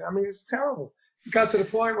acid. I mean, it's terrible. It got to the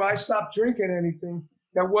point where I stopped drinking anything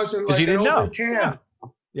that wasn't like an open can.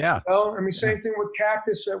 Yeah. You know? I mean, same thing with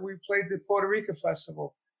Cactus. We played the Puerto Rico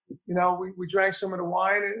festival. You know, we drank some of the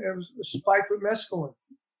wine, and it was spiked with mescaline.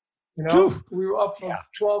 You know, we were up for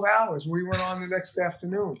 12 hours. We went on the next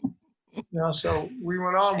afternoon. You know, so we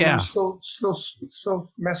went on. We were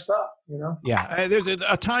still messed up. You know. Yeah, there's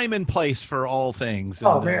a time and place for all things.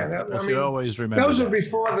 Oh and, man, I mean, always remember. Those were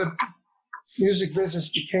before the music business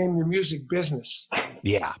became the music business.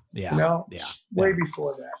 Yeah. You know, way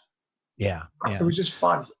before that. Yeah. It was just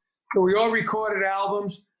fun. So we all recorded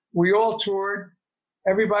albums. We all toured.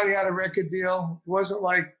 Everybody had a record deal. It wasn't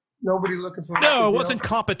like nobody looking for a record deal. It wasn't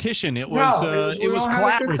competition. It was it was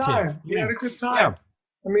collaborative. We had a good time. Yeah.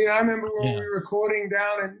 I mean, I remember when we were recording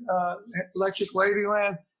down in Electric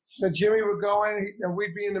Ladyland, Jimmy would go in, and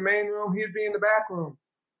we'd be in the main room. He'd be in the back room.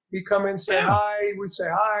 He'd come in, say hi. We'd say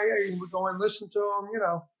hi. And we'd go and listen to him, you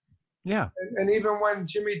know. Yeah. And even when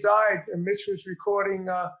Jimmy died, and Mitch was recording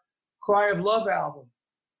Cry of Love album,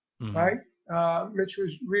 right? Mitch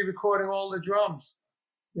was re-recording all the drums,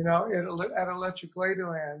 you know, at Electric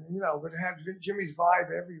Ladyland, you know, but it had Jimmy's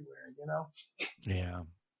vibe everywhere, you know.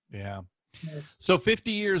 Yeah. Yes. So 50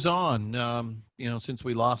 years on, you know, since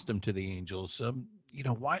we lost him to the Angels, you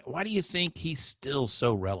know, why do you think he's still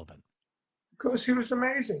so relevant? Because he was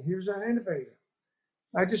amazing. He was an innovator.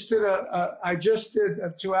 I just did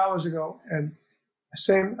 2 hours ago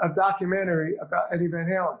a documentary about Eddie Van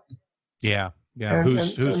Halen. Yeah.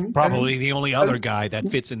 Who's probably the only other guy that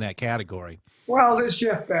fits in that category. Well, there's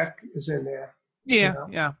Jeff Beck is in there. Yeah,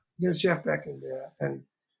 you know? There's Jeff Beck in there, and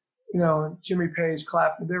you know, Jimmy Page,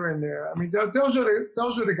 Clapton, they're in there. I mean, those are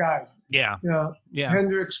the guys. Yeah. You know,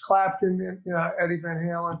 Hendrix, Clapton, you know, Eddie Van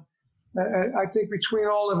Halen. I think between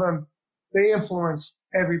all of them, they influenced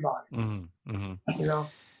everybody. You know,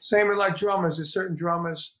 same with like drummers. There's certain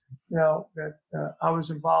drummers, you know, that I was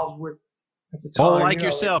involved with at the time. Oh, like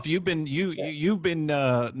yourself, you've been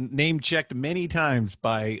name checked many times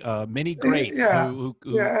by many greats who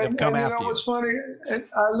have come after you. You know what's funny?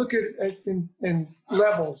 I look at it in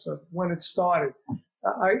levels of when it started.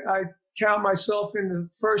 I count myself in the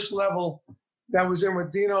first level that was in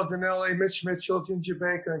with Dino Danelli, Mitch Mitchell, Ginger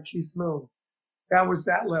Baker, and Keith Moon. That was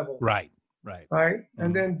that level. Right.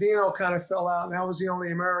 And then Dino kind of fell out, and I was the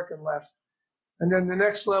only American left. And then the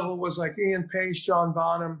next level was like Ian Paice, John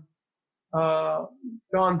Bonham,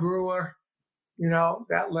 Don Brewer, you know,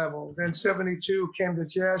 that level. Then 72 came the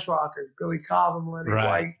jazz rockers, Billy Cobham, Lenny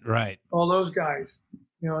White, all those guys.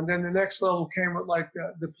 You know, and then the next level came with like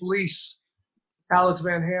the Police, Alex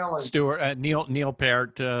Van Halen, Stuart, Neil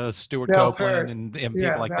Peart, Stuart Copeland, and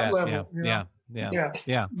people like that. Level,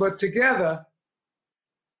 yeah. But together,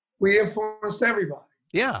 we influenced everybody.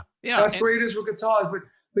 Yeah. That's the way it is with guitars.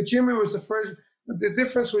 But Jimmy was the first. The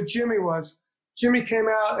difference with Jimmy was Jimmy came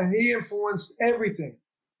out and he influenced everything: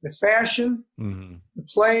 the fashion, the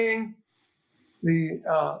playing,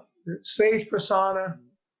 the stage persona,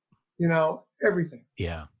 you know, everything.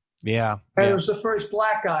 Yeah. And it was the first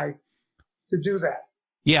black guy to do that.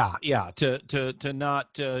 Yeah. To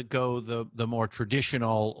not go the more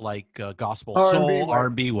traditional like gospel R&B soul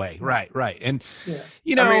R&B way. Right. And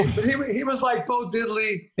you know, I mean, but he was like Bo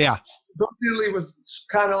Diddley. Yeah. Bo Diddley was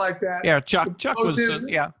kind of like that. Yeah. Chuck was.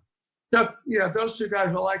 Yeah, those two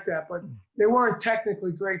guys were like that, but they weren't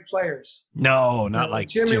technically great players. No, not like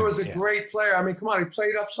Jimmy was a great player. I mean, come on, he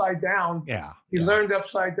played upside down. Yeah. He learned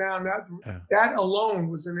upside down. That alone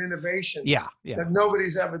was an innovation. Yeah. That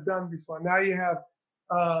nobody's ever done before. Now you have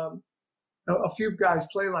a few guys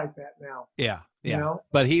play like that now. Yeah. You know?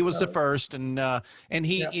 But he was the first, and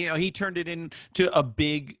he he turned it into a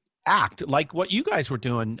big act like what you guys were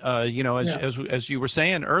doing, as you were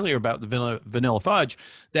saying earlier about the Vanilla Fudge,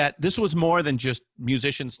 that this was more than just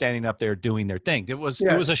musicians standing up there doing their thing. It was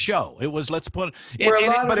a show. It was but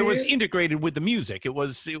it was integrated with the music. It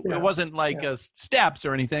wasn't like steps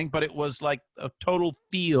or anything, but it was like a total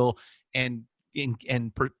feel and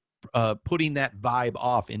putting that vibe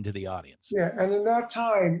off into the audience. Yeah, and in that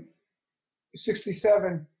time,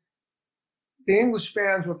 1967, the English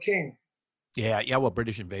bands were king. Yeah. Well,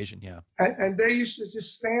 British Invasion, yeah. And they used to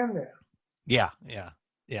just stand there. Yeah.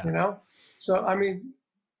 You know? So, I mean,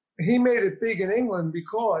 he made it big in England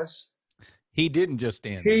because he didn't just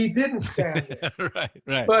stand there. He didn't stand there.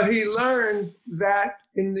 Right. But he learned that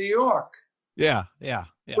in New York. Yeah.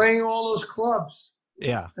 Playing all those clubs.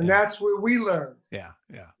 Yeah. And that's where we learned. Yeah.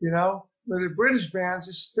 You know? Where the British bands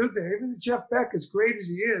just stood there. Even Jeff Beck, as great as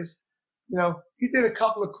he is, you know, he did a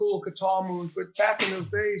couple of cool guitar moves, but back in those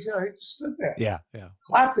days, he just stood there. Yeah.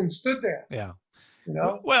 Clapton stood there. Yeah. You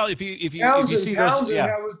know. Well, if you see those,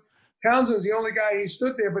 Townsend's the only guy. He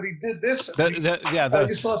stood there, but he did this. I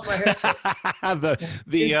just lost my headset.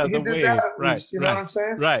 He did wave. That at least, you know what I'm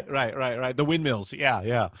saying? Right. The windmills.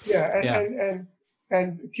 Yeah.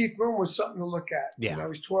 And Keith Moon was something to look at. Yeah. You know,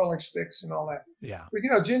 he's twirling sticks and all that. Yeah.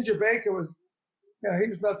 But Ginger Baker was, he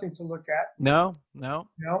was nothing to look at. No.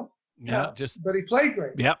 Yeah, but he played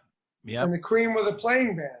great. Yep. And the Cream were the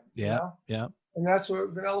playing band. Yeah. And that's what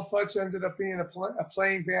Vanilla Fudge ended up being, a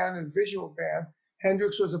playing band and visual band.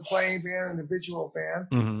 Hendrix was a playing band and a visual band.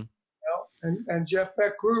 Mm-hmm. And Jeff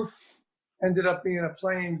Beck Group ended up being a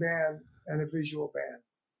playing band and a visual band.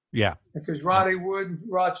 Yeah. Because Ronnie Wood and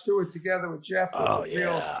Rod Stewart together with Jeff was a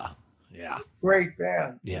real great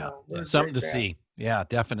band. Yeah. Something to see. Yeah,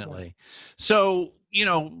 definitely. So,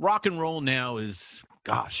 rock and roll now is,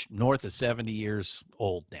 north of 70 years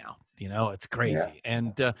old now. It's crazy.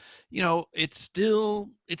 And, it's still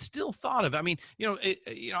thought of. I mean,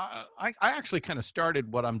 I actually kind of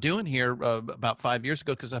started what I'm doing here about 5 years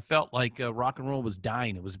ago because I felt like rock and roll was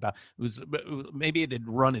dying. Maybe it had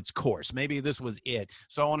run its course. Maybe this was it.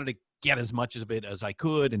 So I wanted to get as much of it as I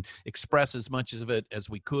could and express as much of it as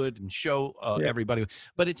we could and show everybody.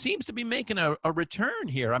 But it seems to be making a return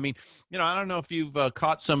here. I mean, I don't know if you've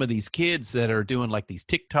caught some of these kids that are doing like these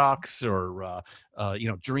TikToks or,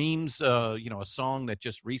 Dreams, a song that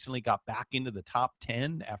just recently got back into the top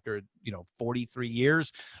 10 after, 43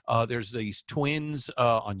 years. There's these twins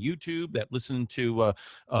on YouTube that listen to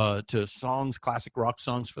songs, classic rock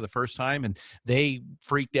songs for the first time. And they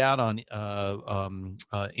freaked out on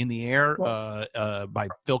In the Air by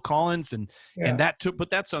Phil Collins. And that put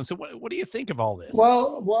that song. So what do you think of all this?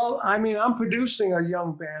 Well, I mean, I'm producing a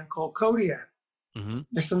young band called Kodiak. Mm-hmm.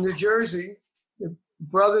 They're from New Jersey. The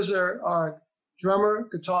brothers are drummer,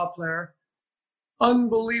 guitar player,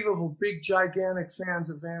 unbelievable, big, gigantic fans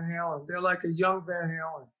of Van Halen. They're like a young Van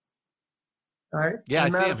Halen. All right. Yeah,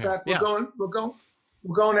 As a matter of fact, we're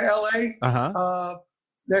going to LA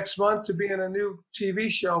next month to be in a new TV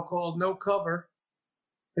show called No Cover.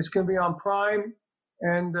 It's going to be on Prime,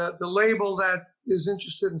 and the label that is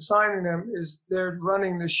interested in signing them they're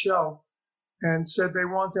running the show, and said they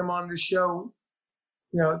want them on the show,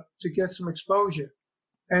 to get some exposure.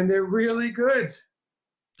 And they're really good.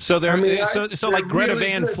 So they're like Greta really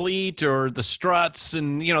Van Fleet or the Struts,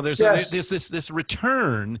 and there's this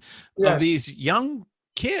return of these young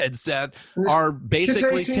kids that are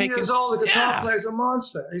basically 18 taking. Years old, the guitar player's a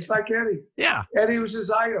monster. He's like Eddie. Yeah, Eddie was his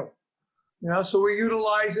idol. So we're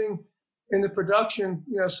utilizing in the production,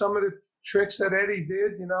 some of the tricks that Eddie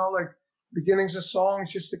did. Like beginnings of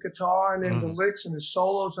songs, just the guitar, and then the licks, and the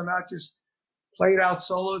solos are not just played out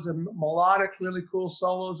solos, and melodic, really cool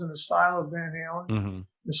solos in the style of Van Halen. Mm-hmm.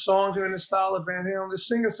 The songs are in the style of Van Halen. The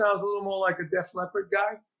singer sounds a little more like a Def Leppard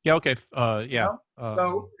guy. Yeah, okay.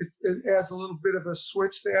 So it adds a little bit of a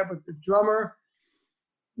switch there. But the drummer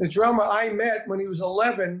I met when he was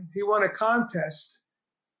 11, he won a contest,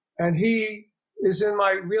 and he is in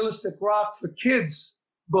my Realistic Rock for Kids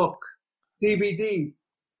book, DVD.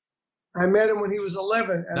 I met him when he was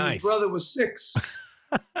 11, and his brother was 6.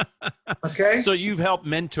 Okay. So you've helped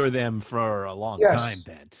mentor them for a long time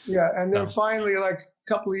then. Yeah. And then finally, like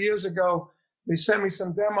a couple of years ago, they sent me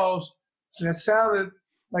some demos, and it sounded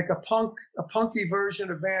like a punky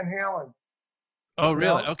version of Van Halen. Oh,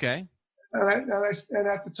 really? Okay. And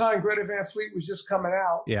at the time, Greta Van Fleet was just coming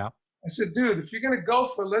out. Yeah. I said, dude, if you're going to go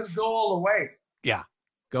for it, let's go all the way. Yeah.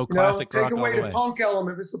 Go classic rock all the way. Take away the punk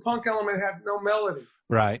element. Because the punk element had no melody.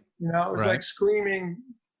 Right. You know, it was like screaming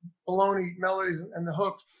baloney melodies and the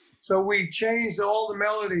hooks. So we changed all the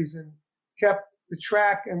melodies and kept the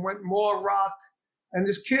track and went more rock. And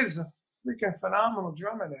this kid is a freaking phenomenal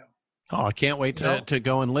drummer now. Oh, I can't wait to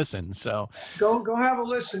go and listen. So go have a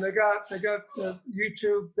listen. They got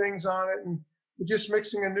YouTube things on it, and we're just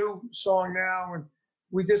mixing a new song now. And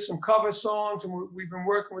we did some cover songs, and we've been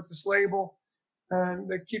working with this label. And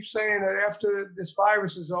they keep saying that after this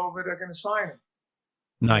virus is over, they're going to sign him.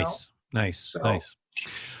 Nice, nice.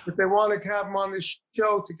 But they want to have him on this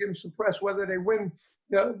show to give him some press. Whether they win,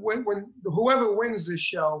 when whoever wins this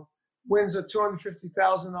show wins a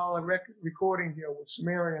 $250,000 recording deal with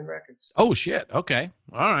Sumerian Records. Oh shit! Okay,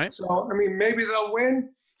 all right. So I mean, maybe they'll win,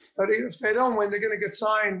 but if they don't win, they're going to get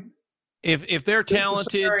signed. If they're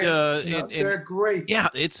talented, they're great. Yeah,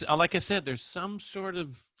 it's like I said. There's some sort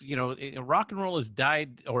of rock and roll has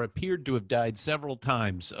died or appeared to have died several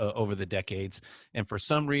times over the decades, and for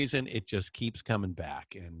some reason it just keeps coming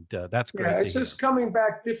back, and that's great. Yeah, it's just coming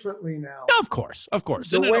back differently now. Of course.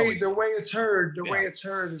 The way it's heard, way it's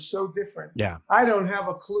heard is so different. Yeah, I don't have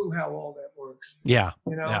a clue how all that works. Yeah,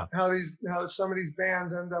 how some of these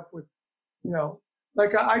bands end up with,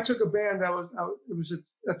 like I took a band that was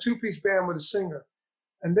a two-piece band with a singer,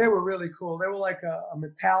 and they were really cool. They were like a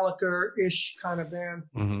Metallica-ish kind of band.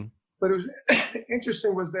 Mm-hmm. But it was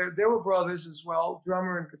interesting was they were brothers as well,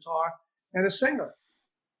 drummer and guitar, and a singer,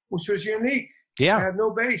 which was unique. Yeah. They had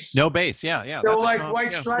no bass. No bass, yeah. They were like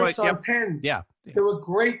White Stripes on 10. Yeah. They were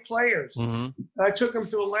great players. Mm-hmm. And I took them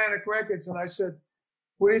to Atlantic Records, and I said,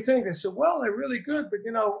 what do you think? They said, well, they're really good, but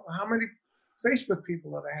how many Facebook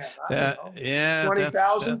people do they have? I don't know,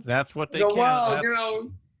 20,000? That's what they count.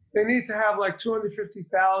 Well, they need to have like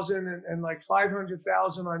 250,000 and like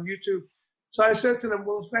 500,000 on YouTube. So I said to them,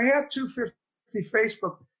 well, if they have 250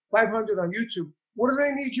 Facebook, 500 on YouTube, what do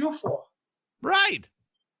they need you for? Right.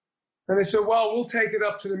 And they said, well, we'll take it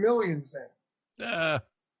up to the millions then.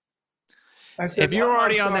 I said, if you're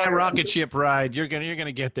already on that rocket ship ride, you're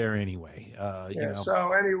gonna get there anyway.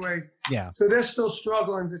 So anyway, so they're still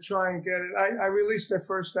struggling to try and get it. I released their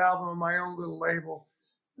first album on my own little label,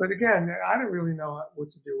 but again, I didn't really know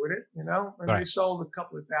what to do with it, and they sold a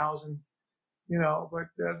couple of thousand, but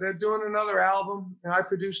they're doing another album, and I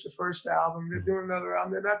produced the first album. They're doing another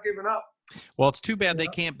album. They're not giving up. Well, it's too bad they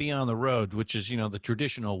can't be on the road, which is, the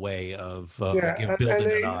traditional way of building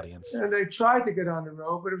an audience. And they tried to get on the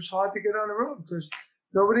road, but it was hard to get on the road because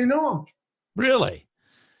nobody knew them. Really?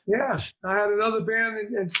 Yeah. I had another band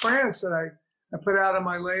in France that I put out on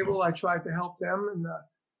my label. I tried to help them,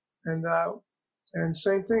 and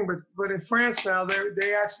same thing. But in France now,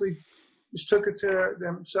 they actually just took it to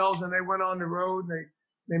themselves, and they went on the road.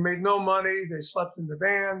 They made no money. They slept in the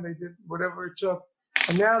van. They did whatever it took.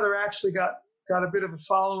 And now they're actually got a bit of a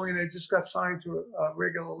following. They just got signed to a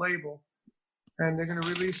regular label, and they're going to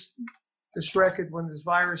release this record when this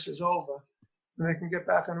virus is over, and they can get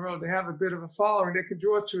back on the road. They have a bit of a following. They can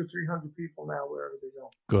draw 200 or 300 people now wherever they go.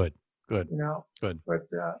 Good. Good. But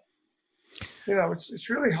it's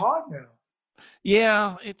really hard now.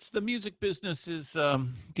 Yeah, it's the music business is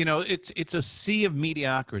it's a sea of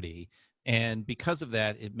mediocrity. And because of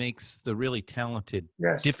that, it makes the really talented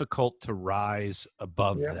difficult to rise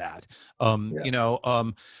above that.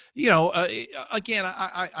 Again,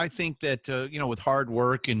 I think that with hard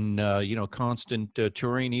work and constant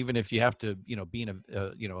touring, even if you have to be in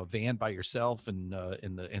a van by yourself and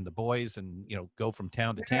the boys and go from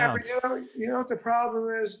town to town. But what the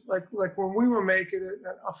problem is, like when we were making it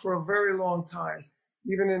for a very long time,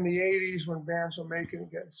 even in the 80s when bands were making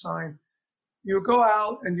it, getting signed. You go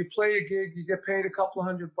out and you play a gig, you get paid a couple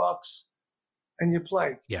 $100 and you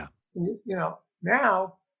play. Yeah. And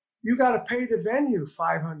now you got to pay the venue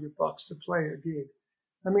 $500 to play a gig.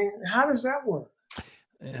 I mean, how does that work?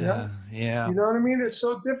 Yeah. You know what I mean? It's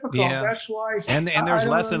so difficult. Yeah. That's why. And there's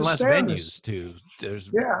less and less venues too.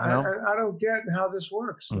 There's I don't get how this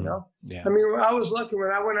works. Yeah. I mean, I was lucky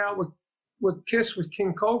when I went out with Kiss with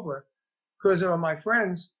King Cobra because they were my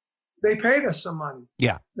friends. They paid us some money.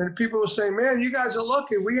 Yeah. And people were saying, man, you guys are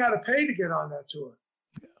lucky. We had to pay to get on that tour.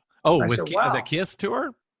 Oh, with the Kiss tour?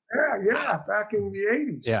 Yeah, back in the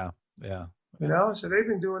 80s. Yeah. You know, so they've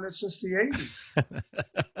been doing it since the 80s. You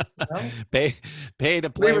know? Pay to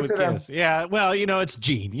play with Kiss. Yeah, well, you know, it's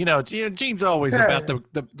Gene. You know, Gene's always about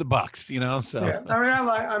the bucks. You know, so yeah.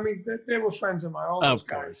 I mean, they were friends of mine. All those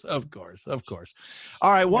guys. Of course.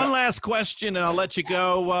 All right, one last question, and I'll let you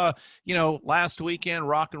go. You know, last weekend,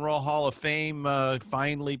 Rock and Roll Hall of Fame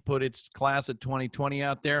finally put its class of 2020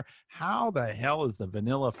 out there. How the hell is the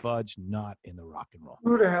Vanilla Fudge not in the Rock and Roll?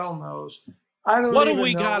 Who the hell knows? I don't. What do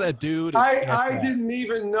we gotta do? I didn't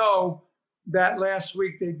even know that last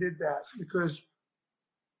week they did that because,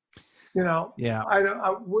 you know. Yeah.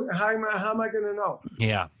 How am I going to know?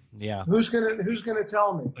 Yeah. Who's gonna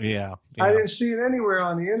tell me? Yeah. I didn't see it anywhere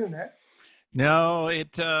on the internet. No,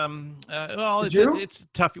 it's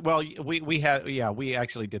tough. Well, we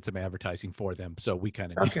actually did some advertising for them, so we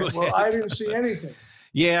kind of okay. Well, I didn't see anything.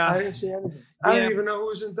 Yeah, I didn't see anything. I didn't even know who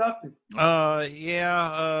was inducted. Nine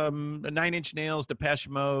Inch Nails, Depeche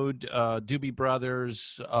Mode, Doobie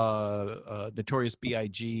Brothers, Notorious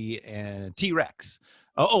B.I.G., and T-Rex.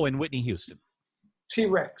 And Whitney Houston.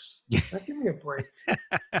 T-Rex. Now, give me a break.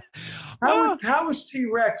 How was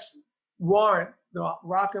T-Rex warrant the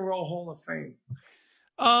Rock and Roll Hall of Fame?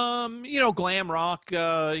 You know, glam rock,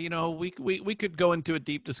 you know, we could go into a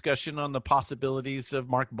deep discussion on the possibilities of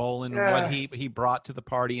Mark Bolan and what he brought to the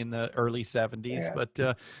party in the early 70s.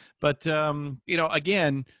 Yeah. But you know,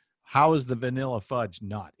 again, how is the Vanilla Fudge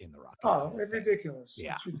not in the Rock? It's ridiculous.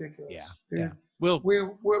 Yeah. It's ridiculous. Yeah. We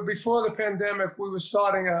were before the pandemic, we were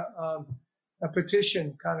starting a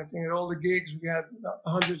petition kind of thing at all the gigs. We had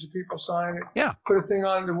hundreds of people sign it. Yeah. Put a thing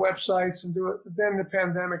on the websites and do it. But then the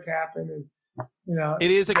pandemic happened and, you know,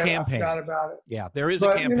 it is a campaign. I forgot about it. Yeah, there is a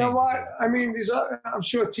campaign. You know what? I mean, I'm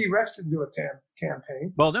sure T-Rex didn't do a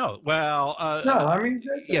campaign. Well, no. Well, no. I mean,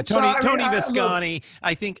 Tony Visconti.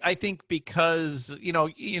 I think because you know,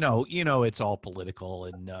 it's all political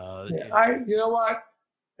and. You know what?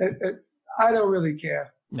 I don't really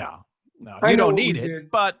care. No, you don't need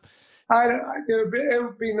it, but. It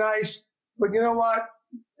would be nice, but you know what?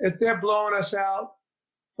 If they're blowing us out,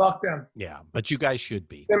 fuck them. Yeah, but you guys should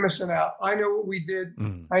be. They're missing out. I know what we did.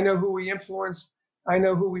 I know who we influenced. I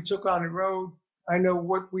know who we took on the road. I know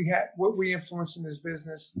what we influenced in this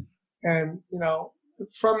business. And, you know,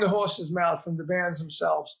 from the horse's mouth, from the bands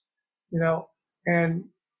themselves, you know, and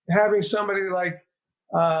having somebody like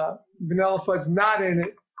Vanilla Fudge not in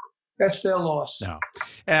it, that's their loss. No.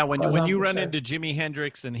 And when you run into Jimi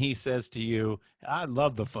Hendrix and he says to you, I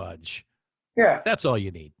love the Fudge. Yeah. That's all you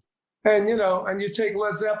need. And, you know, and you take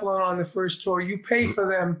Led Zeppelin on the first tour, you pay for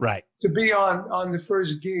them to be on the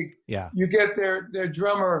first gig. Yeah. You get their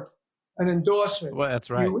drummer an endorsement. Well, that's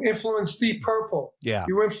right. You influence Deep Purple. Yeah.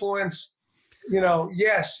 You influence, you know,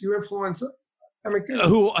 Yes. You influence, I mean.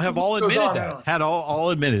 Who have all admitted that. Had all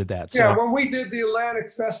admitted that. So. Yeah, when we did the Atlantic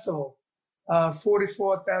Festival,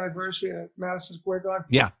 44th anniversary at Madison Square Garden.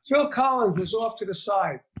 Yeah. Phil Collins was off to the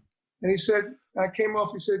side. And he said, I came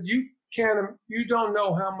off, he said, you don't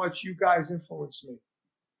know how much you guys influenced me.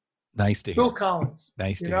 Nice to hear. Phil Collins.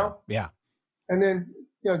 Nice to hear. Hear. Yeah. And then,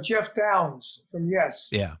 you know, Jeff Downs from Yes.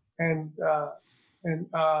 Yeah. And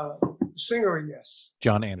singer of Yes.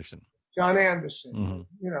 John Anderson. Mm-hmm.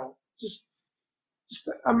 You know, just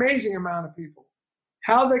an amazing amount of people.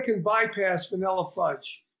 How they can bypass Vanilla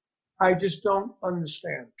Fudge, I just don't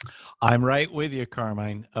understand. I'm right with you,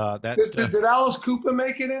 Carmine. Did Alice Cooper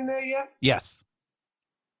make it in there yet? Yes.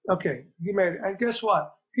 Okay, he made it. And guess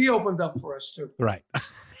what? He opened up for us, too. Right.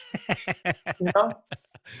 You know?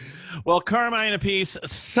 Well, Carmine Appice,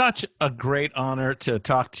 such a great honor to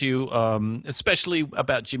talk to you, especially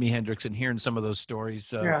about Jimi Hendrix and hearing some of those stories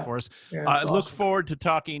for us. Yeah, I look forward to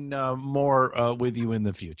talking more with you in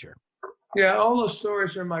the future. Yeah, all those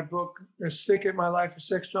stories are in my book. Stick It, My Life of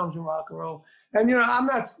Sex, Drums, and Rock and Roll. And, you know, I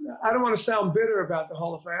don't want to sound bitter about the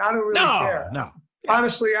Hall of Fame. I don't really care. No.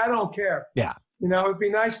 Honestly, I don't care. Yeah. You know, it'd be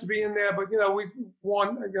nice to be in there, but, you know, we've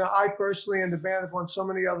won, you know, I personally and the band have won so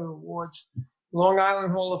many other awards. Long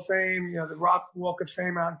Island Hall of Fame, you know, the Rock Walk of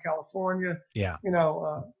Fame out in California. Yeah. You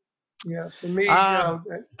know, for me, I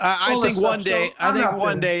think one day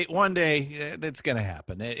it's going to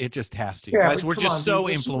happen. It just has to. Yeah, we're just so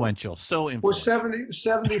influential. We're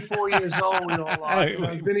 74 years old. We all are. You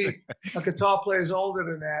know, Vinny, a guitar player, is older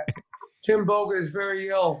than that. Tim Boga is very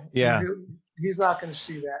ill. Yeah. He's not going to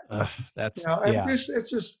see that. That's, you know, and it's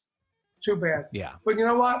just too bad. Yeah. But you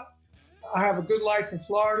know what? I have a good life in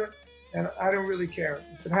Florida, and I don't really care.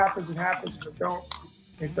 If it happens, it happens. If it don't,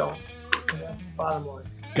 it don't. And that's the bottom line.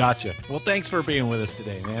 Gotcha. Well, thanks for being with us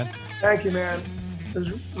today, man. Thank you, man. It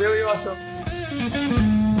was really awesome.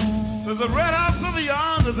 There's a red house of the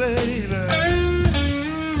yonder, baby.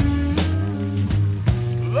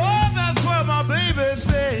 Lord, that's where my my baby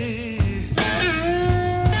stay.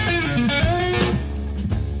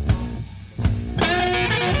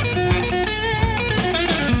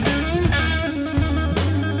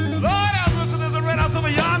 Lord, I'm listening to the red house over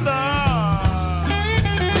yonder.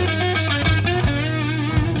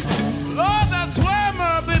 Lord, that's where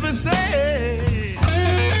my baby stay.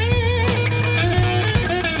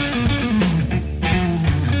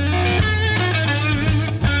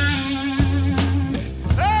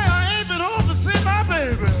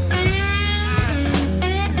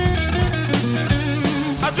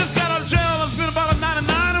 Just got out of jail. It's been about a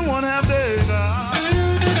 99 and one half days now.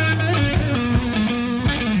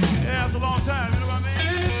 Yeah, it's a long time. You know what I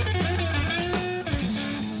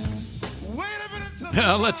mean? Wait a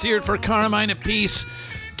minute. Let's hear it for Carmine Appice.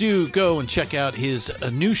 Do go and check out his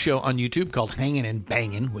new show on YouTube called Hangin' and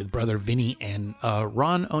Bangin' with brother Vinny and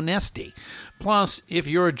Ron Onesti. Plus, if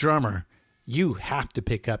you're a drummer, you have to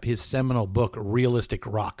pick up his seminal book, Realistic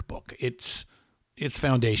Rock Book. It's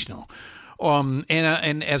foundational.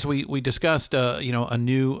 And as we discussed, a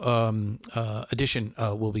new edition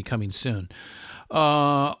will be coming soon.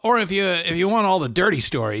 Or if you want all the dirty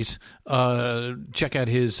stories, check out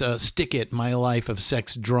his Stick It, My Life of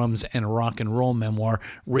Sex, Drums, and Rock and Roll memoir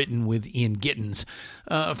written with Ian Gittins.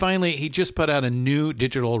 Finally, he just put out a new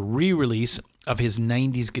digital re-release of his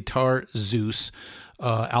 90s guitar Zeus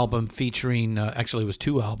album featuring, actually it was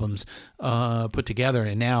 2 albums put together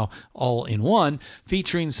and now all in one,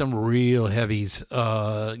 featuring some real heavies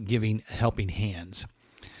giving helping hands.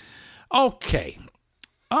 Okay,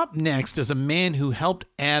 up next is a man who helped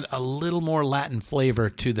add a little more Latin flavor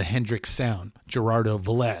to the Hendrix sound, Gerardo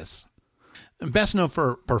Velez. Best known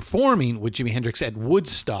for performing with Jimi Hendrix at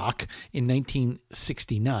Woodstock in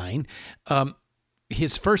 1969,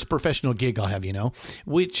 his first professional gig, I'll have you know,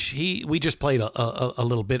 which we just played a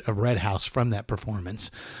little bit of Red House from that performance.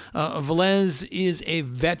 Velez is a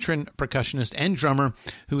veteran percussionist and drummer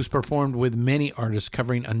who's performed with many artists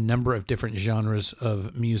covering a number of different genres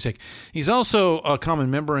of music. He's also a common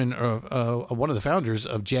member and one of the founders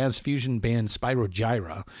of jazz fusion band Spyro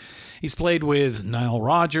Gyra. He's played with Nile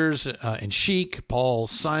Rodgers and Chic, Paul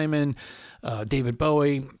Simon, David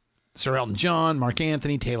Bowie, Sir Elton John, Mark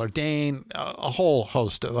Anthony, Taylor Dane, a whole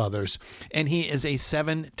host of others. And he is a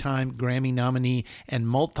 7-time Grammy nominee and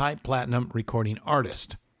multi-platinum recording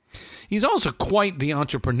artist. He's also quite the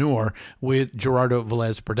entrepreneur with Gerardo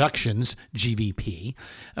Velez Productions, GVP,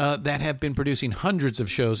 that have been producing hundreds of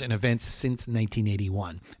shows and events since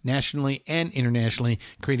 1981, nationally and internationally,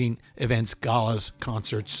 creating events, galas,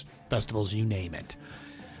 concerts, festivals, you name it.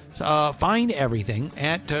 Find everything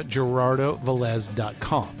at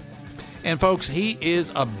GerardoVelez.com. And folks, he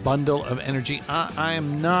is a bundle of energy. I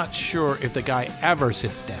am not sure if the guy ever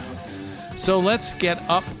sits down. So let's get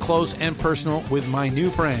up close and personal with my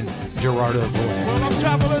new friend, Gerardo Velez. Well, I'm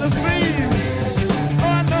traveling the streets,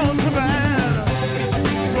 unknown to man.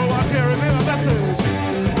 So I carry me a message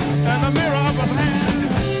and the mirror of a man.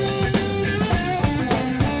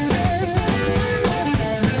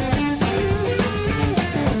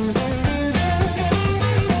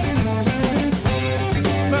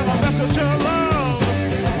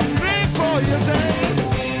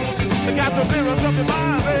 Got the mirrors of your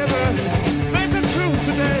mind, baby. Face it true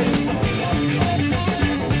today.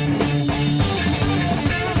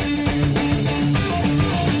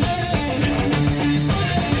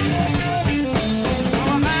 So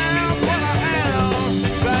I am what I am,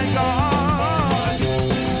 thank God.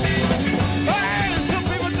 Hey, some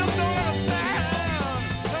people just don't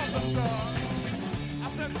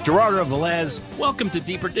understand. Gerardo Velez, welcome to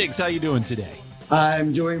Deeper Digs. How you doing today?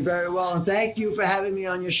 I'm doing very well, and thank you for having me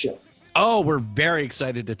on your show. Oh, we're very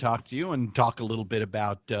excited to talk to you and talk a little bit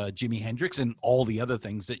about Jimi Hendrix and all the other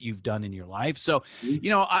things that you've done in your life. So,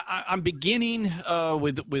 I'm beginning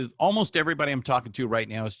with almost everybody I'm talking to right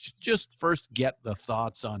now is just first get the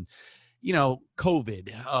thoughts on,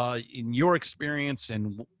 COVID in your experience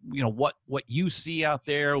and, what you see out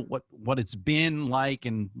there, what it's been like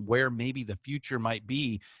and where maybe the future might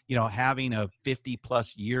be, having a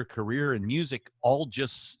 50+ year career in music all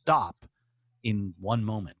just stop in one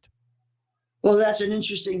moment. Well, that's an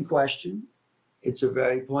interesting question. It's a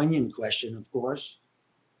very poignant question, of course.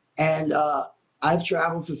 And I've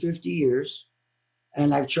traveled for 50 years,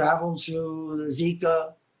 and I've traveled through the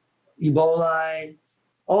Zika, Ebola,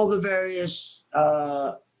 all the various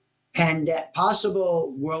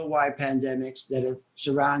possible worldwide pandemics that have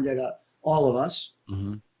surrounded all of us,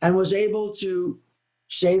 and was able to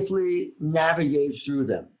safely navigate through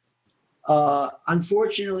them.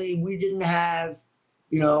 Unfortunately, we didn't have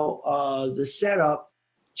the setup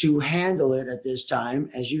to handle it at this time,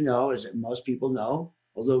 as you know, as most people know.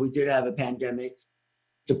 although we did have a pandemic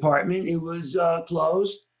department. It was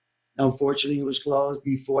closed. Unfortunately, it was closed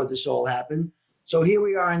before this all happened. So here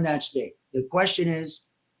we are in that state. The question is,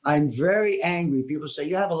 I'm very angry. People say,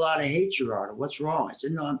 you have a lot of hate, Gerardo. What's wrong? I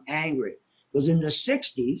said, no, I'm angry. Because in the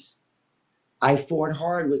 60s, I fought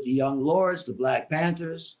hard with the Young Lords, the Black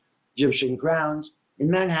Panthers, Egyptian Crowns in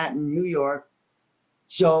Manhattan, New York,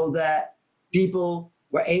 so that people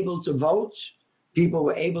were able to vote. People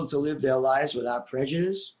were able to live their lives without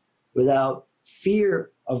prejudice, without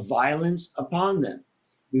fear of violence upon them.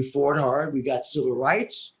 We fought hard. We got civil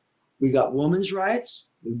rights. We got women's rights,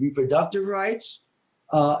 reproductive rights.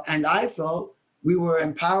 And I felt we were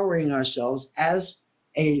empowering ourselves as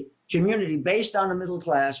a community based on a middle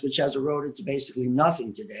class, which has eroded to basically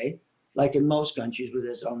nothing today, like in most countries where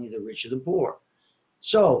there's only the rich or the poor.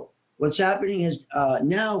 So what's happening is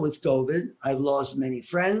now with COVID, I've lost many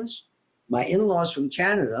friends. My in-laws from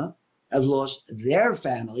Canada have lost their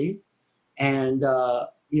family, and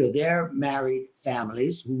they're married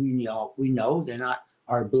families who we know they're not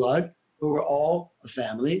our blood, but we're all a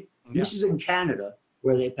family. Yeah. This is in Canada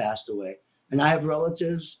where they passed away. And I have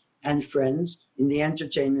relatives and friends in the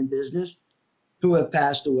entertainment business who have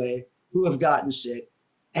passed away, who have gotten sick,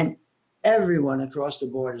 and everyone across the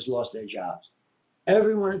board has lost their jobs.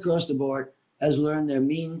 Everyone across the board has learned their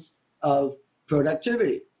means of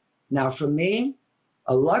productivity. Now, for me,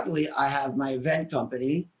 luckily, I have my event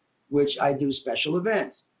company, which I do special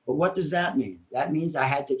events. But what does that mean? That means I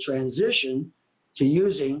had to transition to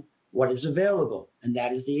using what is available, and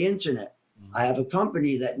that is the internet. I have a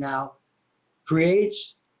company that now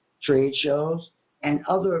creates trade shows and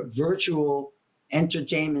other virtual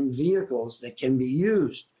entertainment vehicles that can be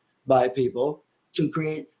used by people to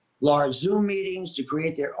create large Zoom meetings, to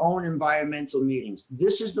create their own environmental meetings.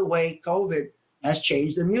 This is the way COVID has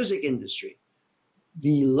changed the music industry.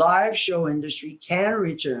 The live show industry can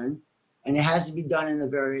return, and it has to be done in a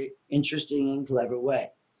very interesting and clever way.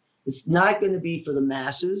 It's not going to be for the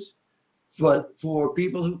masses, but for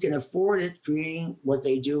people who can afford it, creating what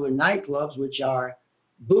they do in nightclubs, which are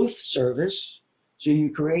booth service. So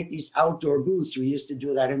you create these outdoor booths. We used to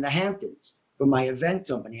do that in the Hamptons for my event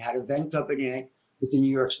company. I had an event company with the New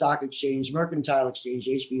York Stock Exchange, Mercantile Exchange,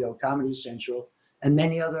 HBO, Comedy Central, and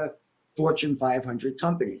many other Fortune 500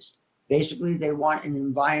 companies. Basically, they want an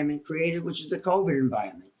environment created, which is a COVID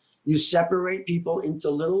environment. You separate people into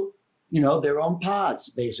little, their own pods,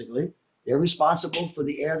 basically. They're responsible for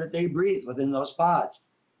the air that they breathe within those pods.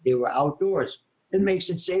 They were outdoors. It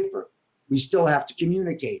makes it safer. We still have to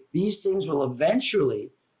communicate. These things will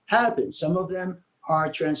eventually happen. Some of them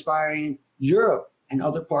are transpiring in Europe and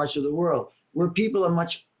other parts of the world, where people are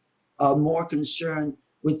much more concerned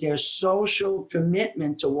with their social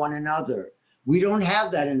commitment to one another. We don't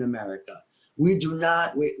have that in America. We do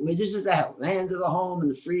not. This is the land of the home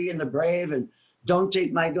and the free and the brave, and don't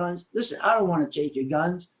take my guns. Listen, I don't want to take your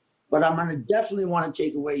guns, but I'm going to definitely want to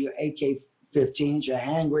take away your AK-15s, your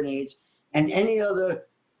hand grenades, and any other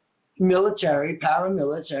military,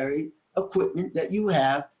 paramilitary equipment that you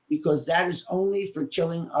have, because that is only for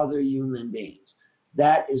killing other human beings.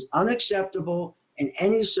 That is unacceptable in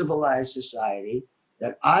any civilized society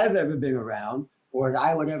that I've ever been around or that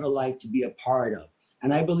I would ever like to be a part of.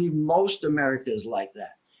 And I believe most America is like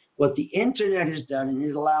that. What the internet has done, and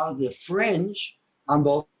it allowed the fringe on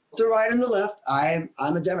both the right and the left. I'm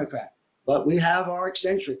a Democrat, but we have our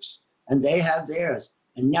eccentrics and they have theirs.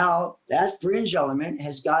 And now that fringe element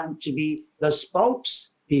has gotten to be the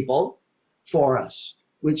spokespeople for us,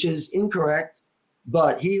 which is incorrect.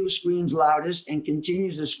 But he who screams loudest and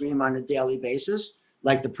continues to scream on a daily basis,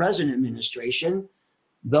 like the present administration,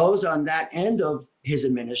 those on that end of his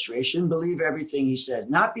administration believe everything he says,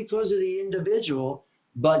 not because of the individual,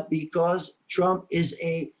 but because Trump is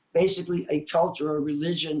basically a culture or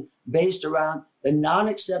religion based around the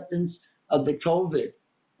non-acceptance of the COVID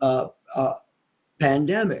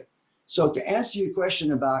pandemic. So to answer your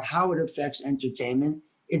question about how it affects entertainment,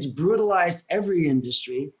 it's brutalized every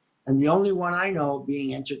industry. And the only one I know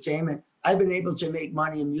being entertainment, I've been able to make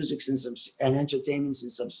money in music and entertainment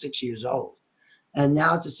since I'm 6 years old. And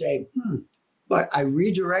now to say, but I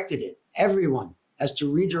redirected it. Everyone has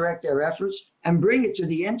to redirect their efforts and bring it to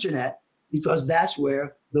the internet, because that's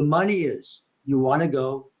where the money is. You want to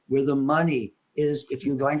go where the money is if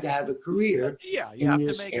you're going to have a career in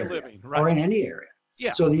this area or in any area.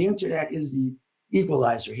 Yeah. So the internet is the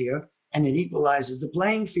equalizer here, and it equalizes the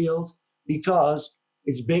playing field because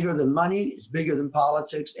it's bigger than money, it's bigger than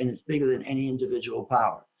politics, and it's bigger than any individual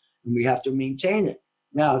power. And we have to maintain it.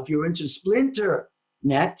 Now, if you're into Splinter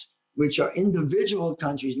Net, which are individual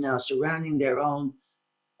countries now surrounding their own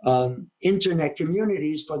internet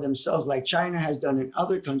communities for themselves, like China has done and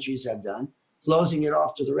other countries have done, closing it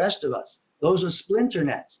off to the rest of us. Those are splinter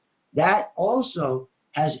nets. That also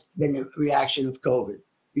has been a reaction of COVID.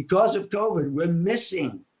 Because of COVID, we're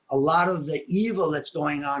missing a lot of the evil that's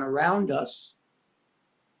going on around us.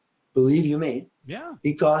 Believe you me. Yeah.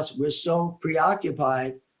 Because we're so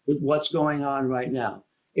preoccupied with what's going on right now.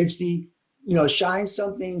 It's the, shine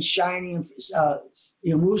something shiny,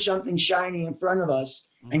 move something shiny in front of us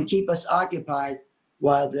and keep us occupied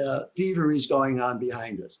while the thievery is going on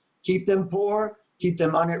behind us. Keep them poor, keep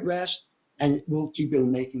them at rest, and we'll keep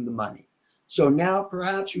them making the money. So now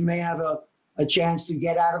perhaps we may have a chance to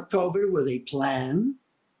get out of COVID with a plan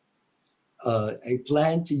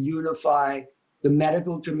to unify the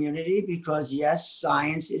medical community, because yes,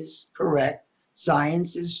 science is correct.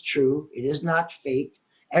 Science is true. It is not fake.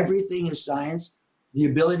 Everything is science. The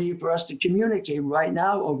ability for us to communicate right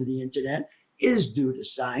now over the internet is due to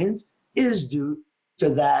science, is due to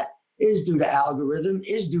that, is due to algorithm,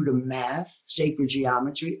 is due to math, sacred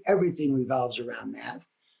geometry. Everything revolves around math.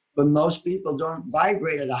 But most people don't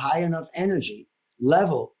vibrate at a high enough energy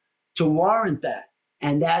level to warrant that.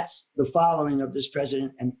 And that's the following of this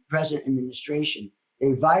president and present administration.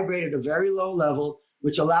 They vibrate at a very low level,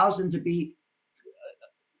 which allows them to be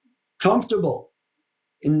comfortable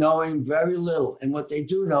in knowing very little. And what they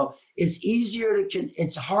do know,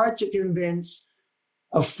 it's hard to convince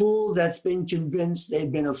a fool that's been convinced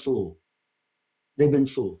they've been a fool. They've been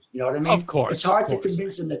fooled. You know what I mean? Of course. It's hard to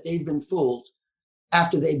convince them that they've been fooled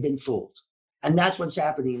after they've been fooled. And that's what's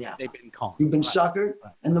happening now. They've been conned. You've been suckered.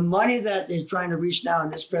 Right. And the money that they're trying to reach now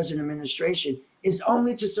in this present administration is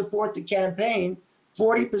only to support the campaign.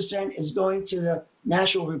 40% is going to the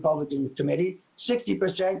National Republican Committee.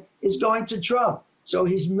 60% is going to Trump. So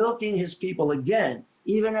he's milking his people again.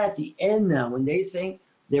 Even at the end now, when they think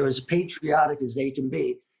they're as patriotic as they can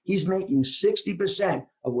be, he's making 60%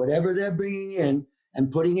 of whatever they're bringing in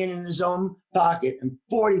and putting it in his own pocket. And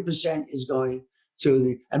 40% is going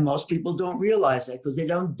to and most people don't realize that because they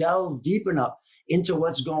don't delve deep enough into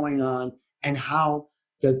what's going on and how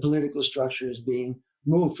the political structure is being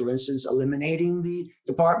moved. For instance, eliminating the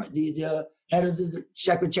department, the head of the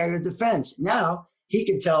Secretary of Defense. Now he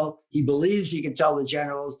believes he can tell the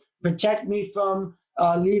generals, protect me from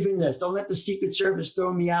leaving this. Don't let the Secret Service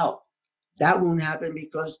throw me out. That won't happen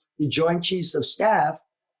because the Joint Chiefs of Staff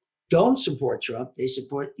don't support Trump. They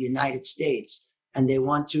support the United States, and they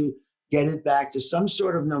want to get it back to some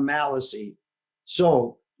sort of normalcy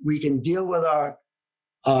so we can deal with our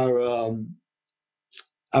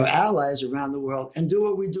allies around the world and do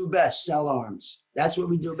what we do best, sell arms. That's what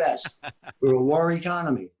we do best. We're a war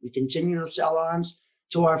economy. We continue to sell arms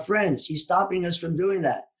to our friends. He's stopping us from doing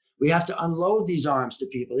that. We have to unload these arms to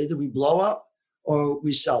people. Either we blow up or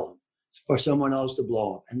we sell them for someone else to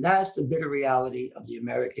blow up. And that's the bitter reality of the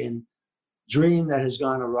American dream that has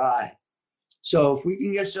gone awry. So if we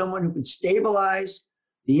can get someone who can stabilize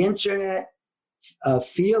the internet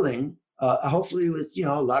feeling, hopefully with,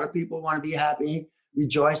 a lot of people want to be happy,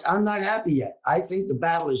 rejoice. I'm not happy yet. I think the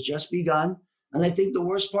battle has just begun. And I think the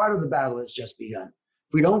worst part of the battle has just begun.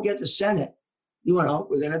 If we don't get the Senate, we're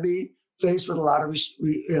going to be faced with a lot of,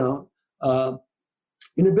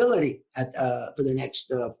 inability for the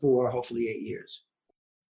next 4, hopefully 8 years.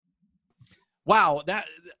 Wow,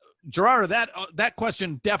 Gerardo, that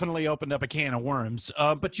question definitely opened up a can of worms.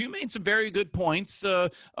 But you made some very good points.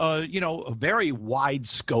 A very wide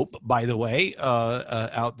scope, by the way,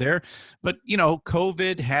 out there. But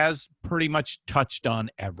COVID has pretty much touched on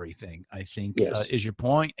everything, I think, yes. Is your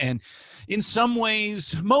point. And in some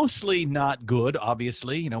ways, mostly not good.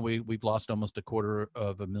 Obviously, we've lost almost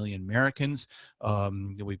 250,000 Americans.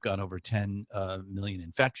 We've got over 10 million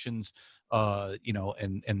infections.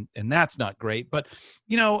 And that's not great. But,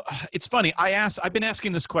 it's funny. I've been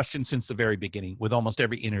asking this question since the very beginning with almost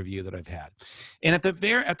every interview that I've had. And at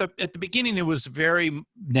the beginning, it was very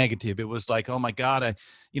negative. It was like, oh my God,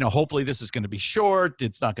 hopefully this is going to be short.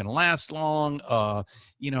 It's not going to last long.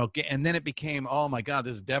 And then it became, oh my God,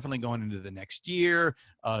 this is definitely going into the next year.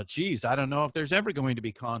 Geez, I don't know if there's ever going to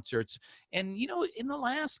be concerts. And, in the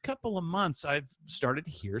last couple of months, I've started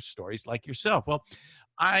to hear stories like yourself. Well,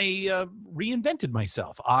 I reinvented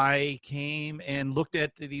myself. I came and looked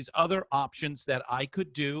at these other options that I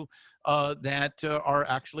could do that are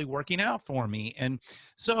actually working out for me. And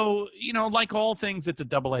so, like all things, it's a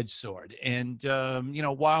double-edged sword. And,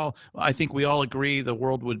 while I think we all agree the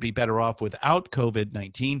world would be better off without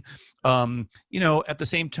COVID-19, at the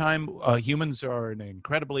same time, humans are an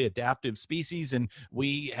incredibly adaptive species, and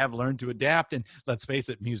we have learned to adapt. And let's face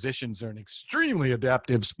it, musicians are an extremely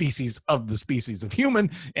adaptive species of the species of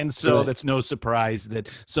human. And so that's no surprise that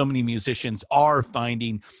so many musicians are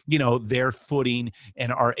finding, their footing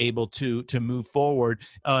and are able to move forward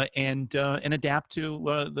and adapt to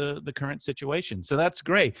the current situation. So that's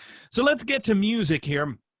great. So let's get to music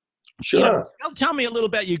here. Sure. Tell me a little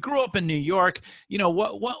bit. You grew up in New York.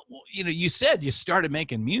 You said you started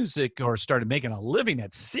making music or started making a living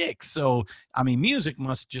at 6. So, I mean, music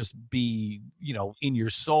must just be, in your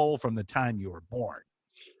soul from the time you were born.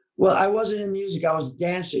 Well, I wasn't in music. I was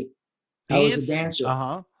dancing. I was a dancer.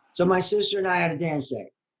 Uh-huh. So my sister and I had a dance act.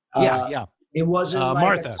 Yeah. It wasn't like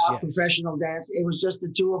Martha, a top professional dance. It was just the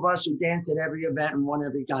two of us who danced at every event and won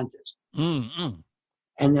every contest. Mm-hmm.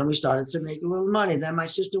 And then we started to make a little money. Then my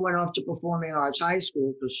sister went off to Performing Arts High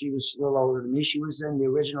School because she was a little older than me. She was in the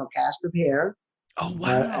original cast of Hair. Oh,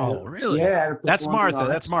 wow. Really? Yeah. That's Martha. Arts.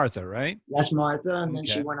 That's Martha, right? That's Martha. And then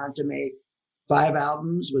she went on to make 5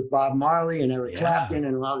 albums with Bob Marley and Eric Clapton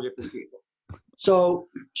and a lot of different people. So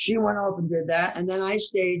she went off and did that. And then I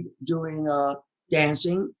stayed doing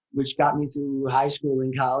dancing, which got me through high school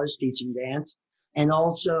and college, teaching dance, and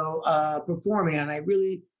also performing. And I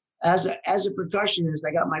really, as a percussionist,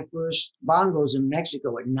 I got my first bongos in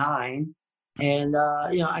Mexico at 9. And,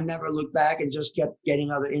 I never looked back and just kept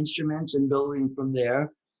getting other instruments and building from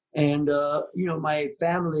there. And, my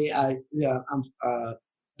family,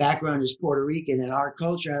 background is Puerto Rican, and our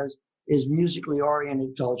culture is musically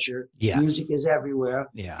oriented culture. Yes. Music is everywhere.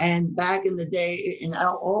 Yeah. And back in the day, in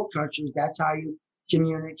all cultures, that's how you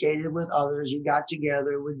communicated with others. You got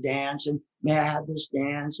together with dance and may I have this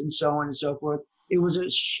dance and so on and so forth. It was a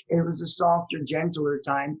softer, gentler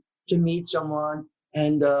time to meet someone,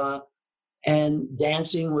 and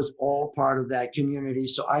dancing was all part of that community.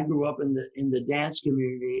 So I grew up in the dance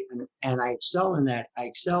community, and I excelled in that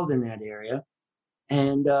area.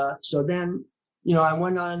 And so then, I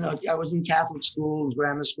went on. I was in Catholic schools,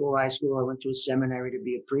 grammar school, high school. I went to a seminary to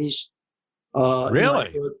be a priest.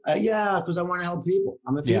 Really? Yeah, because I want to help people.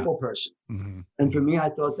 I'm a people person. Mm-hmm. And for me, I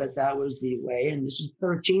thought that was the way. And this is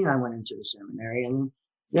 13, I went into the seminary. And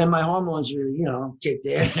then my hormones really, kicked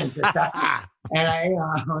in. And I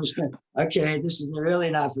was like, okay, this is really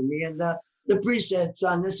not for me. And the priest said,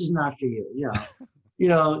 son, this is not for you. You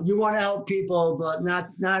want to help people, but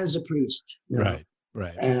not as a priest. Right.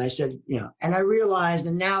 Right. And I said, and I realized,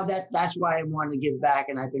 and now that's why I want to give back.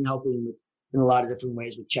 And I've been helping in a lot of different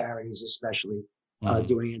ways with charities, especially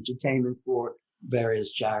doing entertainment for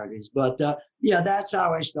various charities. But that's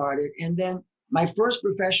how I started. And then my first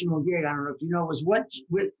professional gig, I don't know if you know, was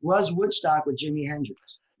Woodstock with Jimi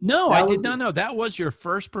Hendrix. No, I did not know. That was your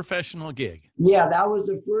first professional gig. Yeah, that was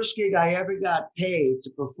the first gig I ever got paid to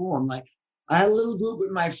perform. Like, I had a little group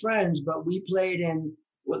with my friends, but we played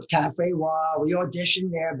with Cafe Wah. We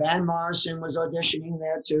auditioned there. Van Morrison was auditioning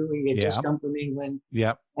there too. He had just come from England.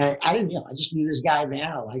 Yep. And I didn't I just knew this guy Van.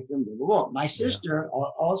 I liked him. Blah, blah, blah. My sister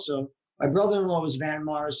also, my brother-in-law was Van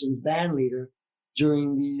Morrison's band leader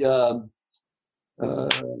during the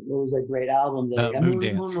what was that great album?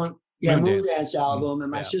 Moon Dance album.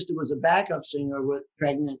 And my sister was a backup singer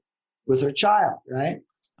pregnant with her child, right?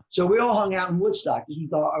 So we all hung out in Woodstock. This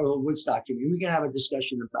was our old Woodstock community. We can have a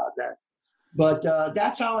discussion about that. But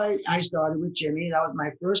that's how I started with Jimmy. That was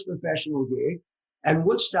my first professional gig. And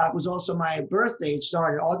Woodstock was also my birthday. It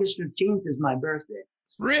started August 15th is my birthday.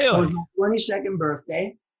 Really? So it was my 22nd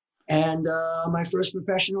birthday and my first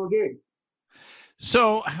professional gig.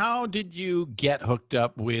 So how did you get hooked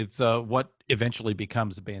up with what eventually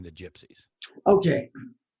becomes the Band of Gypsys? Okay.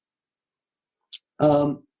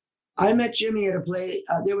 I met Jimmy at a play.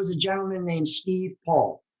 There was a gentleman named Steve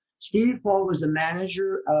Paul. Steve Paul was the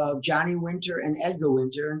manager of Johnny Winter and Edgar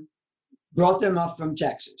Winter, and brought them up from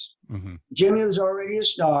Texas. Mm-hmm. Jimmy was already a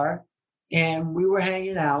star, and we were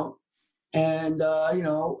hanging out. And,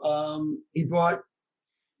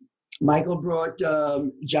 Michael brought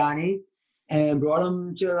Johnny and brought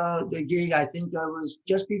him to the gig. I think that was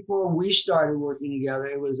just before we started working together.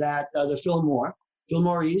 It was at the Fillmore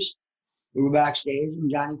East. We were backstage,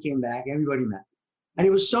 and Johnny came back. Everybody met. And it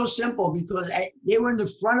was so simple because they were in the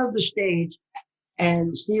front of the stage,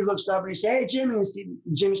 and Steve looks up and he said, "Hey, Jimmy." And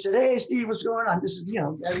Jimmy said, "Hey, Steve, what's going on?" This is,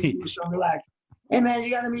 everything was so relaxed. "Hey, man, you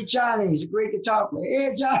got to meet Johnny. He's a great guitar player."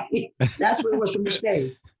 "Hey, Johnny." That's what it was from the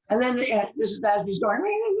stage. And then this is as he's going,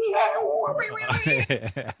 "Oh,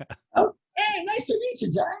 hey, nice to meet you,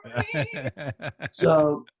 Johnny."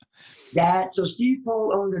 So Steve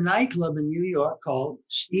Paul owned a nightclub in New York called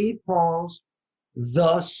Steve Paul's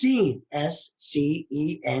The Scene, SCENE,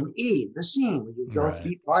 The Scene, where you go to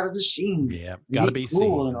be part of the scene. Yeah, gotta be cool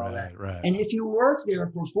seen. and all that. Right. And if you work there,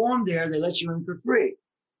 perform there, they let you in for free.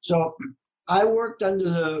 So I worked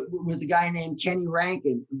with a guy named Kenny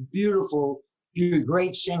Rankin, beautiful,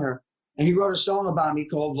 great singer. And he wrote a song about me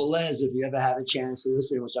called Velez, if you ever have a chance to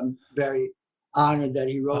listen, which I'm very honored that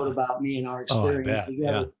he wrote about me and our experience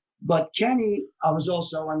together. Yeah. But Kenny, I was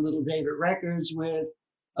also on Little David Records with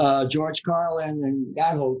George Carlin and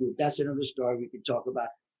that whole group. That's another story we could talk about.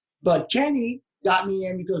 But Kenny got me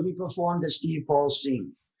in because we performed at Steve Paul's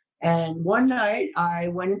Scene. And one night I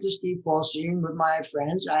went into Steve Paul's Scene with my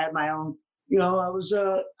friends. I had my own,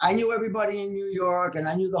 I knew everybody in New York and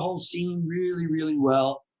I knew the whole scene really, really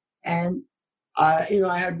well. And, I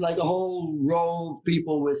had like a whole row of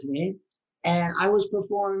people with me. And I was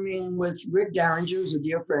performing with Rick Derringer, who's a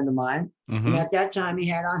dear friend of mine. Mm-hmm. And at that time, he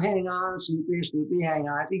had on Hang On, Snoopy, Hang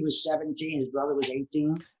On. I think he was 17. His brother was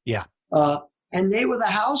 18. Yeah. And they were the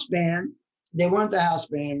house band. They weren't the house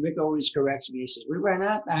band. Rick always corrects me. He says, we were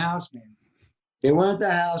not the house band. They weren't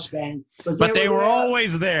the house band. But they were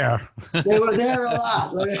always there. They were there a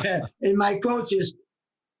lot. And my coach is,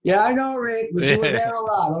 yeah, I know, Rick, but you were there a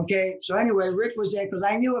lot, okay? So anyway, Rick was there because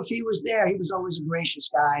I knew if he was there, he was always a gracious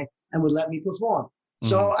guy and would let me perform.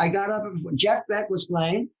 So I got up and performed. Jeff Beck was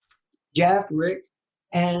playing, Jeff, Rick,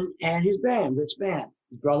 and his band, Rick's band.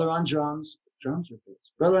 His brother on drums. Drums or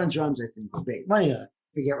bass? Brother on drums, I think, or bass. I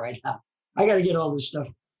forget right now. I got to get all this stuff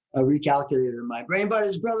recalculated in my brain, but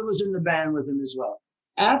his brother was in the band with him as well.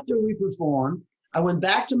 After we performed, I went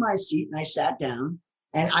back to my seat and I sat down.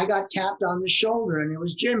 And I got tapped on the shoulder, and it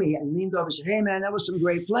was Jimmy, and leaned over and said, hey, man, that was some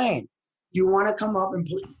great playing. Do you want to come up and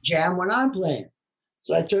jam when I'm playing?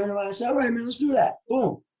 So I turned around and said, all right, man, let's do that.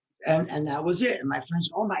 Boom. And that was it. And my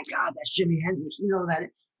friends, oh, my God, that's Jimi Hendrix. You know that.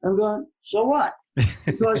 I'm going, so what?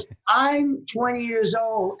 Because I'm 20 years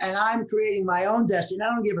old, and I'm creating my own destiny. I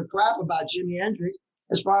don't give a crap about Jimi Hendrix.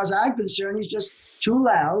 As far as I'm concerned, he's just too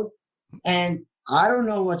loud. And I don't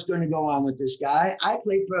know what's going to go on with this guy. I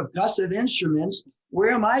play percussive instruments.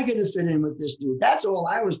 Where am I going to fit in with this dude? That's all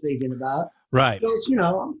I was thinking about. Right. Because,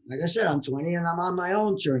 like I said, I'm 20 and I'm on my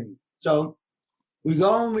own journey. So we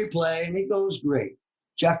go and we play and it goes great.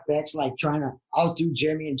 Jeff Beck's like trying to outdo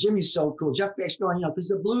Jimmy, and Jimmy's so cool. Jeff Beck's going, because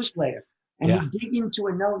he's a blues player. And he'd dig into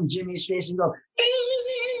a note in Jimmy's face and go,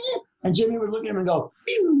 and Jimmy would look at him and go,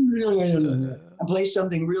 and play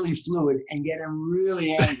something really fluid and get him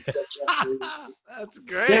really angry. That's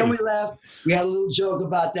great. Then we left. We had a little joke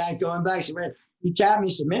about that going back. So he tapped me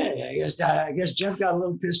and said, man, I guess Jeff got a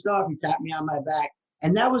little pissed off. He tapped me on my back.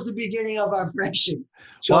 And that was the beginning of our friendship.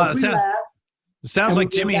 So it sounds like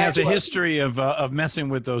Jimmy has a history of messing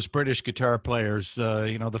with those British guitar players.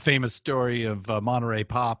 The famous story of Monterey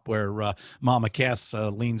Pop, where Mama Cass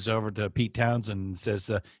leans over to Pete Townsend and says,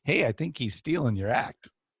 hey, I think he's stealing your act.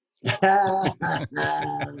 Maybe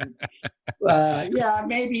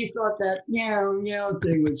he thought that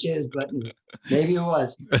thing was his, but maybe it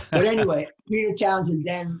was. But anyway, Peter Townsend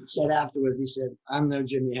then said afterwards, he said, "I'm no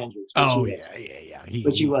Jimi Hendrix." Yeah.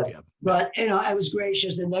 Which he was. Yeah. But I was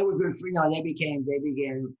gracious, and they were good for they became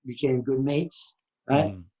good mates,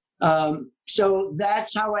 right? So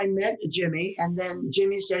that's how I met Jimmy, and then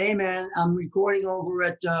Jimmy said, "Hey man, I'm recording over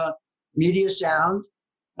at Media Sound."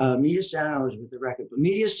 Media Sound, I was with the record, but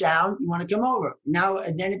Media Sound, you want to come over? Now,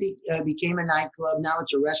 and then it became a nightclub. Now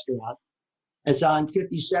it's a restaurant. It's on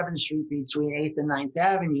 57th Street between 8th and 9th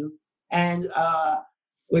Avenue. And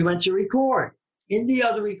we went to record. In the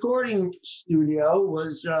other recording studio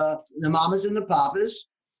was the Mamas and the Papas.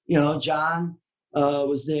 John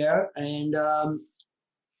was there. And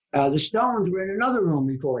the Stones were in another room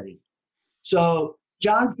recording. So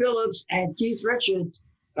John Phillips and Keith Richards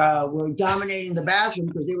were dominating the bathroom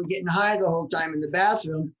because they were getting high the whole time in the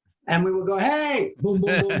bathroom. And we would go, hey, boom,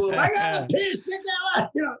 boom, boom, boom. I got a piss. Get that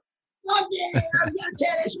one. Fuck yeah, I'm going to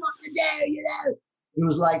tell this one today, It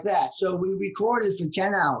was like that. So we recorded for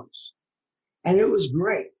 10 hours. And it was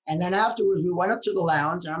great. And then afterwards, we went up to the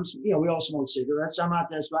lounge. And we all smoked cigarettes. I'm out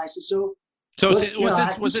there. So I said,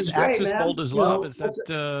 was this Axis Bold as Love? Is that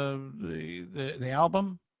the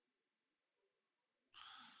album?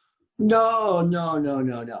 No.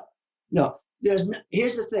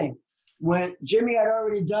 Here's the thing. When Jimmy had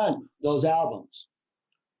already done those albums,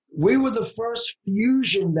 we were the first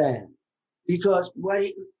fusion band because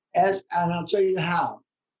and I'll tell you how.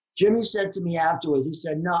 Jimmy said to me afterwards, he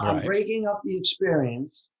said, no, I'm breaking up the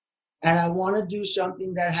experience and I want to do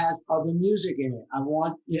something that has other music in it.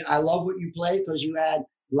 I love what you play because you add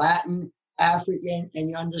Latin, African, and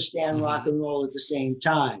you understand rock and roll at the same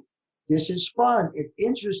time. This is fun. It's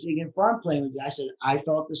interesting and fun playing with you. I said, I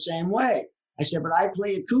felt the same way. I said, but I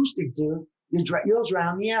play acoustic, dude. You'll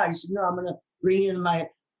drown me out. He said, no, I'm going to bring in my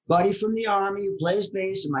buddy from the Army who plays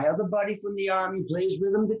bass and my other buddy from the Army who plays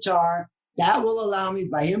rhythm guitar. That will allow me,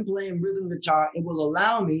 by him playing rhythm guitar, it will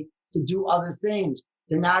allow me to do other things,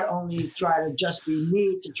 to not only try to just be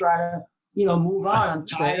me, to try to, move on. I'm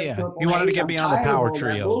tired of Purple You wanted to get beyond the power of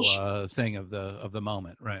trio thing of the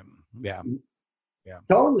moment, right? Yeah. Yeah.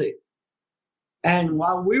 Totally. And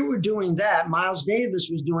while we were doing that, Miles Davis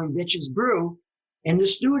was doing Bitches Brew in the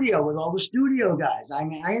studio with all the studio guys. I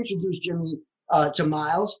mean, I introduced Jimmy to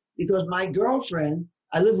Miles because my girlfriend,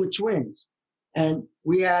 I live with twins, and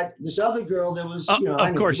we had this other girl that was,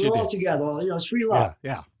 of course we were you all did. together. It's free love.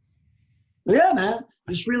 Yeah. Yeah, man.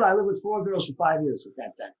 It was free love. I lived with 4 girls for 5 years at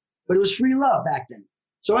that time, but it was free love back then.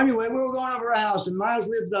 So anyway, we were going over a house, and Miles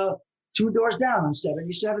lived 2 doors down on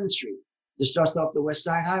 77th Street, just off the West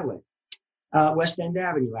Side Highway, West End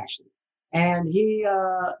Avenue, actually. And he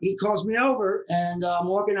calls me over, and I'm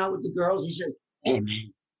walking out with the girls. He said, "Hey,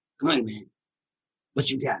 man, come on, man. What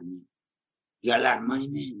you got, man? You got a lot of money,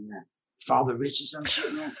 man? You got father rich or some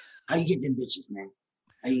shit, man? How you get them bitches, man?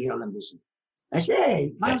 How you get all them bitches?" I said,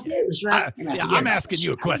 "Hey, Miles Davis, right?" I'm asking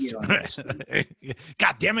you a question.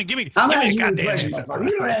 God damn it, give me a question. You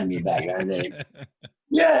don't have me back.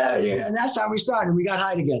 Yeah, and that's how we started. We got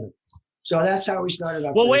high together. So that's how we started.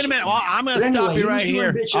 Well, wait a minute. Well, I'm going to stop you right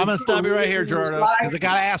here. I'm going to stop you right here, Gerardo, because I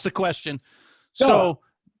got to ask a question. So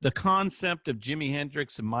the concept of Jimi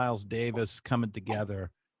Hendrix and Miles Davis coming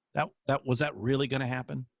together, that was that really going to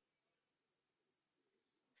happen?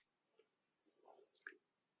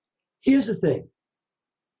 Here's the thing.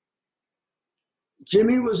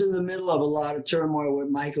 Jimmy was in the middle of a lot of turmoil with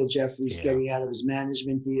Michael Jeffries getting out of his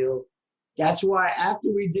management deal. That's why after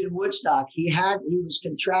we did Woodstock, he was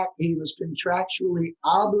contractually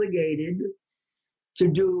obligated to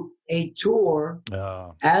do a tour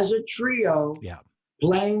as a trio,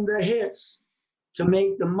 playing the hits to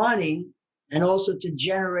make the money and also to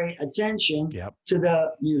generate attention to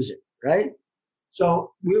the music, right?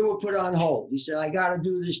 So we were put on hold. He said, "I got to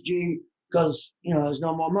do this, G, because there's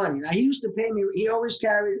no more money." Now he used to pay me. He always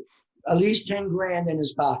carried at least 10 grand in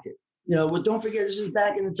his pocket. But don't forget, this is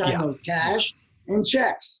back in the time of cash and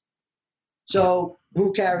checks. So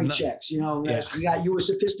who carried checks? You were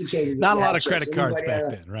sophisticated. Not a lot of credit cards back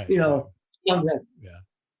then, right?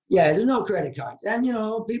 Yeah, there's no credit cards. And,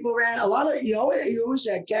 people ran a lot of, you always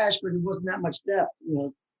had cash, but it wasn't that much depth.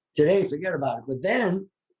 Today, forget about it. But then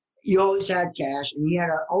you always had cash, and he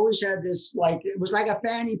always had this, it was like a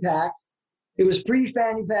fanny pack. It was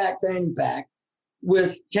pre-fanny pack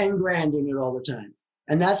with 10 grand in it all the time.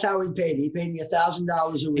 And that's how he paid. He paid me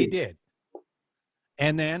 $1,000 a week. He did.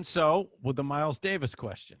 And then, with the Miles Davis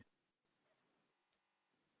question.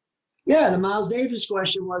 Yeah, the Miles Davis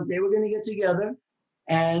question was they were going to get together,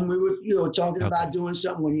 and we were, talking about doing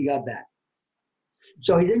something when he got back.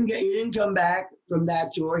 So he didn't come back from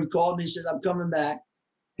that tour. He called me, said, "I'm coming back."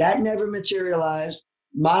 That never materialized.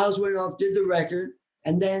 Miles went off, did the record,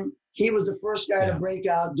 and then he was the first guy to break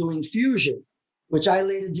out doing Fusion, which I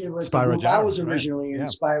later did with the group I was originally in,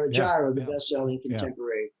 Spyro Gyra, the best-selling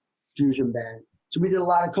contemporary fusion band. So we did a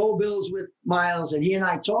lot of co-bills with Miles, and he and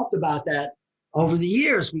I talked about that over the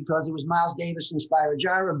years because it was Miles Davis and Spyro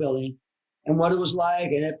Gyra billing and what it was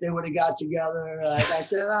like, and if they would have got together. Like I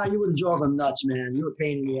said, "You would have drove him nuts, man. You were a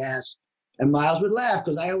pain in the ass." And Miles would laugh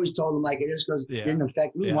because I always told him like it is because it didn't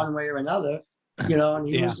affect me one way or another. And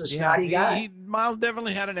he was a snotty guy. Miles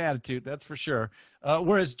definitely had an attitude, that's for sure.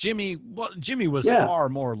 Whereas Jimmy was far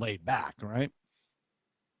more laid back, right?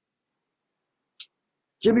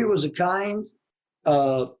 Jimmy was a kind,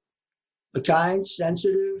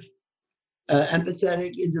 sensitive,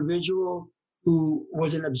 empathetic individual who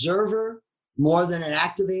was an observer more than an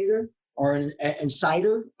activator or an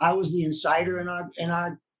insider. I was the insider in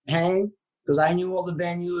our hang because I knew all the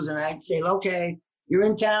venues, and I'd say, "Okay, you're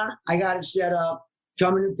in town. I got it set up.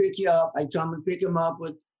 Coming to pick you up." I'd come and pick him up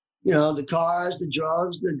with, the cars, the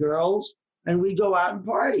drugs, the girls, and we'd go out and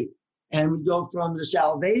party. And we'd go from the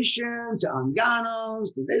Salvation to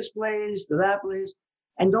Angano's to this place to that place.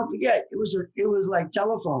 And don't forget, it was like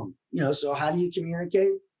telephone. So how do you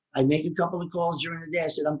communicate? I'd make a couple of calls during the day. I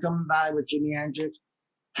said, "I'm coming by with Jimi Hendrix.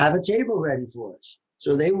 Have a table ready for us."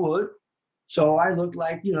 So they would. So I looked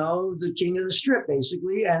like, the king of the strip,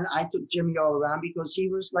 basically. And I took Jimmy all around because he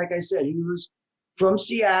was, like I said, he was from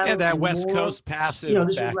Seattle. Yeah, that West Coast passive.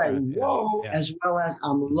 This was like, whoa, as well as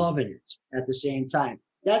I'm loving it at the same time.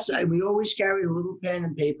 We always carried a little pen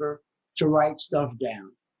and paper to write stuff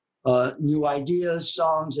down, new ideas,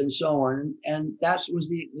 songs, and so on. And that was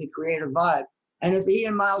the creative vibe. And if he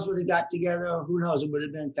and Miles would have got together, who knows, it would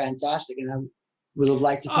have been fantastic. And would have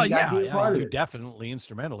liked to think I'd be a part of you it. Definitely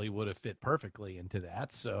instrumentally would have fit perfectly into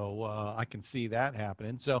that. So I can see that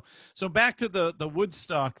happening. So back to the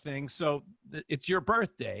Woodstock thing. So it's your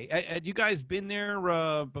birthday. Had you guys been there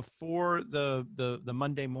before the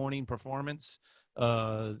Monday morning performance,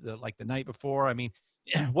 like the night before? I mean,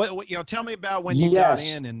 what tell me about when you got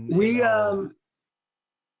in and we I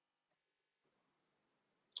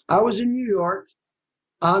was in New York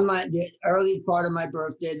on the early part of my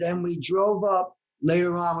birthday. Then we drove up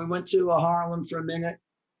later on. We went to Harlem for a minute,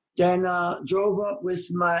 then drove up with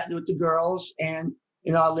the girls and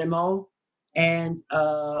in our limo, and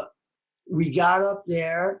we got up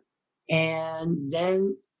there, and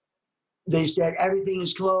then they said everything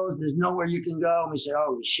is closed. There's nowhere you can go. And we said,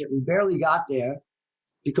 "Holy shit!" We barely got there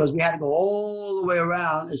because we had to go all the way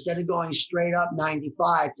around instead of going straight up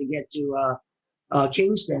 95 to get to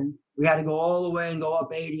Kingston. We had to go all the way and go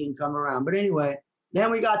up 80 and come around. But anyway,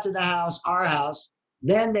 then we got to the house, our house.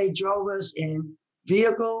 Then they drove us in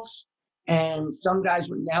vehicles, and some guys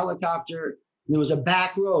went in the helicopter. There was a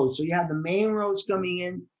back road. So you had the main roads coming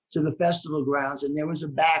in to the festival grounds, and there was a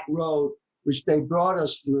back road, which they brought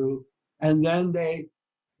us through. And then they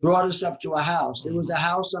brought us up to a house. There was a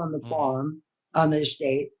house on the farm, on the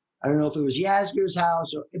estate. I don't know if it was Yasgur's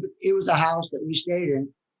house or it was a house that we stayed in.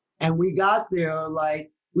 And we got there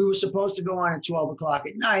we were supposed to go on at 12 o'clock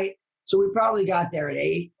at night. So we probably got there at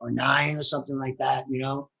 8 or 9 or something like that, and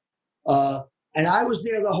I was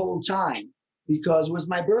there the whole time because it was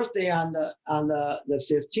my birthday on the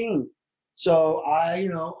 15th. So I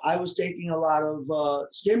was taking a lot of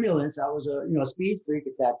stimulants. I was a speed freak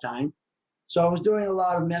at that time. So I was doing a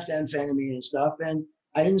lot of methamphetamine and stuff, and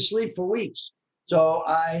I didn't sleep for weeks. So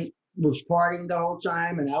I was partying the whole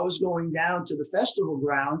time, and I was going down to the festival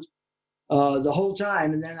grounds the whole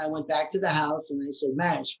time. And then I went back to the house, and they said,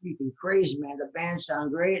 "Man, it's freaking crazy, man. The band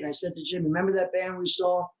sound great." And I said to Jimmy, "Remember that band we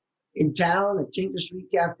saw in town at Tinker Street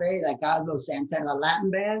Cafe, that Carlos Santana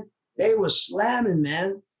Latin band? They were slamming,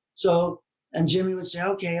 man." So, and Jimmy would say,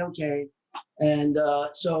 okay. And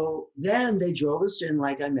so then they drove us in,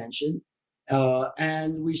 like I mentioned,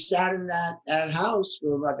 and we sat in that house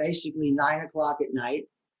for basically 9 o'clock at night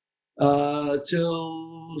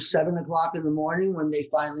till 7 o'clock in the morning, when they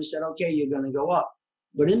finally said, "Okay, you're going to go up."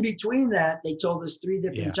 But in between that, they told us 3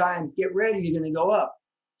 different times, "Get ready, you're going to go up."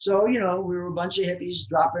 So, we were a bunch of hippies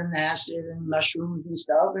dropping acid and mushrooms and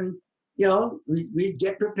stuff. And, we'd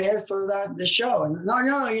get prepared for the show. And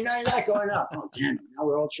no, you're not going up. Oh, damn it. Now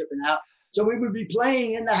we're all tripping out. So we would be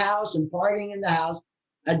playing in the house and partying in the house.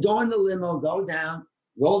 I'd go in the limo, go down,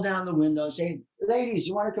 roll down the window and say, "Ladies,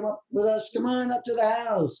 you want to come up with us? Come on up to the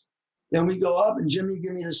house." Then we go up, and Jimmy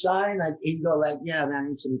give me the sign. He'd go like, "Yeah,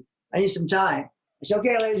 man, I need some time." I said,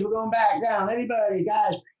 "Okay, ladies, we're going back down. Everybody,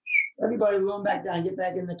 guys, we're going back down. Get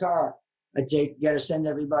back in the car." Got to send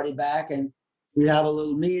everybody back, and we'd have a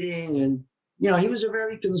little meeting. And, he was a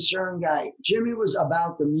very concerned guy. Jimmy was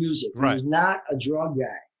about the music. Right. He was not a drug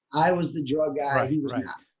guy. I was the drug guy. Right, he was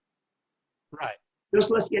not. Right. Just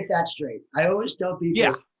let's get that straight. I always tell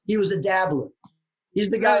people he was a dabbler. He's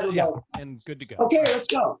the guy who goes, and good to go. "Okay, let's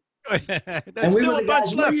go." And we were the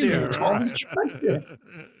guys left here.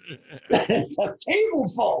 It's a table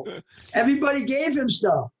full. Everybody gave him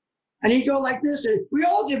stuff. And he'd go like this. And we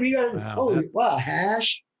all did. We go, "Holy, wow,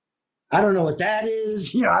 hash. I don't know what that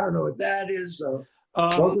is." I don't know what that is. So,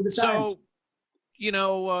 so you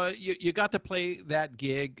got to play that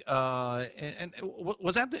gig. And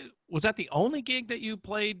was that the only gig that you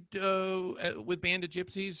played with Band of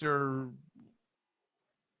Gypsys, or?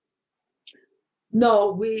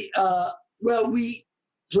 No, we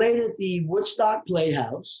played at the Woodstock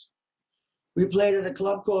Playhouse. We played at a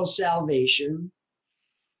club called Salvation.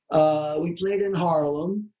 We played in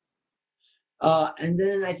Harlem. And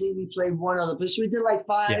then I think we played one other place. We did like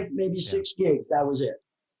 5, maybe 6 gigs. That was it.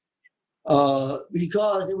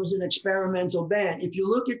 Because it was an experimental band. If you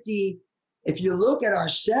look at our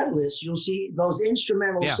set list, you'll see those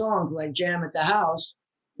instrumental songs like Jam at the House.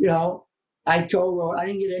 I co-wrote. I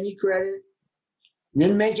didn't get any credit.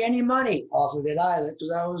 Didn't make any money off of it either,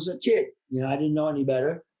 because I was a kid. I didn't know any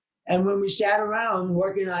better. And when we sat around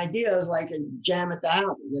working ideas like a Jam at the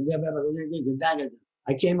House,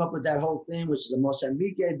 I came up with that whole thing, which is a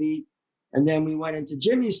Mozambique beat. And then we went into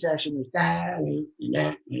Jimmy's section with that.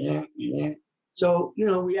 So,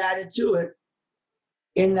 we added to it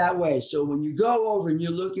in that way. So when you go over and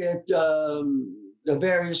you look at the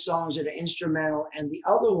various songs that are instrumental, and the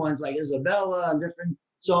other ones like Isabella and different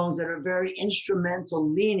songs that are very instrumental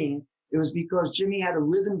leaning, it was because Jimmy had a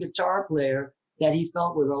rhythm guitar player that he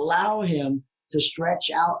felt would allow him to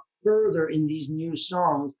stretch out further in these new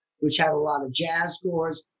songs, which had a lot of jazz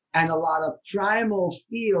chords, and a lot of primal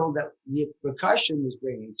feel that the percussion was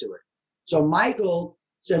bringing to it. So Michael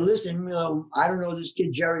said, listen, I don't know this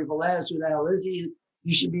kid, Jerry Velez, who the hell is he?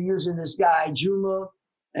 You should be using this guy, Juma.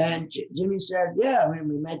 And Jimmy said, yeah, I mean,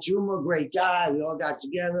 we met Juma, great guy. We all got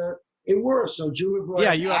together. It worked. So Juma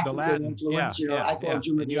brought you had the Latin influence. I call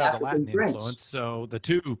Juma and the you had African the Latin Prince. Influence, so the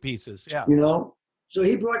two pieces, So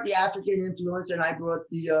he brought the African influence, and I brought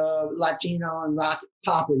the Latino and rock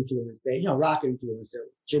pop influence, rock influence that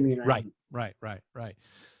Jimmy and I. Right.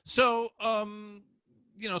 So,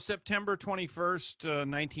 September 21st,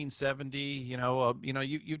 1970,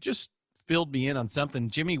 you just filled me in on something.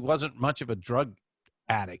 Jimmy wasn't much of a drug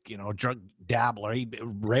addict, drug dabbler. He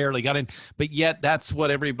rarely got in, but yet that's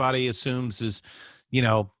what everybody assumes is,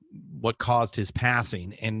 what caused his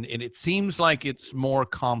passing. And it seems like it's more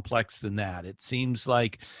complex than that. It seems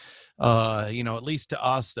like, at least to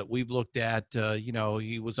us that we've looked at,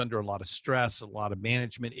 he was under a lot of stress, a lot of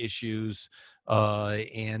management issues,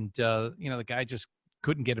 and the guy just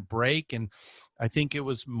couldn't get a break. And I think it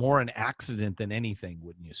was more an accident than anything,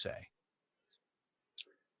 wouldn't you say?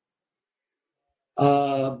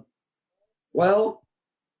 Well,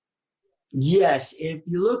 yes, if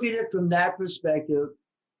you look at it from that perspective,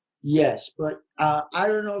 yes. But I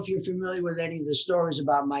don't know if you're familiar with any of the stories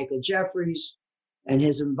about Michael Jeffries and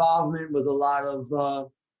his involvement with a lot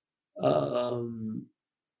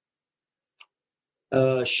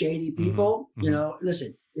of shady people. Mm-hmm.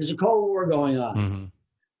 Listen, there's a Cold War going on. Mm-hmm.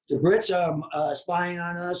 The Brits are spying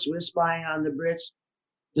on us. We're spying on the Brits.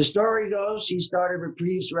 The story goes he started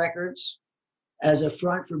Reprise Records as a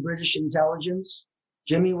front for British intelligence.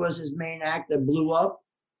 Jimmy was his main act that blew up.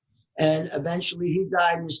 And eventually he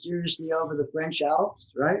died mysteriously over the French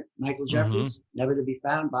Alps, right? Michael Jeffries, never to be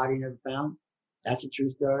found, body never found. That's a true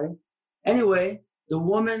story. Anyway, the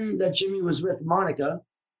woman that Jimmy was with, Monica,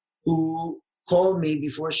 who called me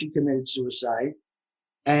before she committed suicide,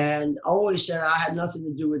 and always said I had nothing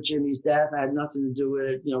to do with Jimmy's death. I had nothing to do with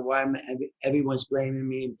it. Why everyone's blaming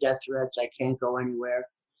me, death threats. I can't go anywhere.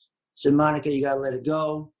 Said, Monica, you got to let it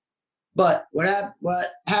go. But what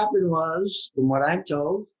happened was, from what I'm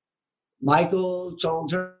told, Michael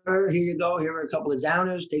told her, here you go. Here are a couple of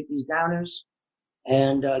downers. Take these downers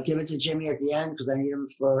and give it to Jimmy at the end because I need him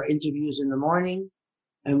for interviews in the morning.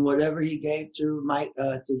 And whatever he gave to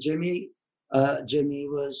Jimmy, Jimmy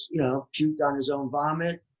was, puked on his own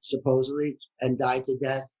vomit, supposedly, and died to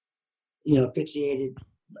death, asphyxiated,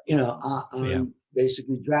 on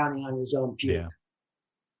basically drowning on his own puke. Yeah.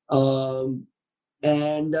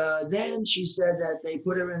 And then she said that they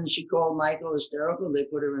put her in, she called Michael hysterical. They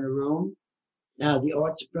put her in a room. Now,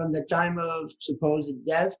 from the time of supposed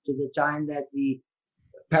death to the time that the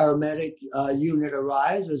paramedic unit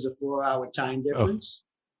arrived, there's a 4-hour time difference.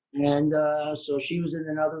 Oh. And so she was in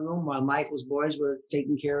another room while Michael's boys were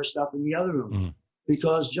taking care of stuff in the other room. Mm.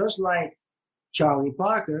 Because just like Charlie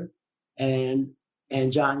Parker and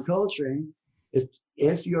John Coltrane,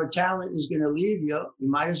 if your talent is going to leave you, you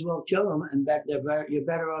might as well kill them and bet you're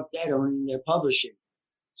better off dead owning their publishing.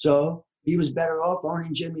 So he was better off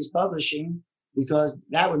owning Jimmy's publishing because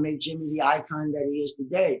that would make Jimmy the icon that he is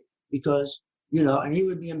today. Because, and he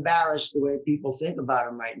would be embarrassed the way people think about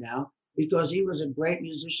him right now because he was a great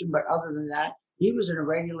musician. But other than that, he was a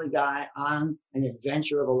regular guy on an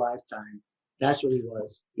adventure of a lifetime. That's what he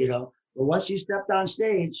was, But once he stepped on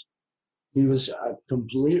stage, he was a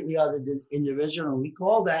completely other individual, and we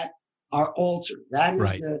call that our altar. That is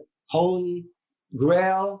the holy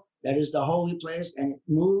grail. That is the holy place, and it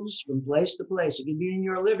moves from place to place. It can be in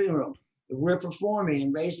your living room. If we're performing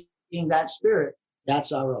and raising that spirit,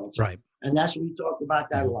 that's our altar. Right. And that's what we talked about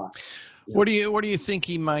that a lot. What do you think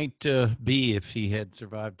he might be if he had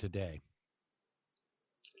survived today?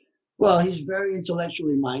 Well, he's very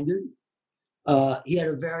intellectually minded. He had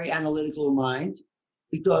a very analytical mind.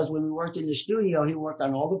 Because when we worked in the studio, he worked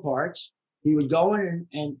on all the parts. He would go in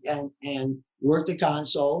and work the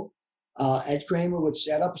console. Ed Kramer would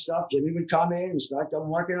set up stuff. Jimmy would come in and start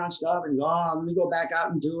working on stuff and go, let me go back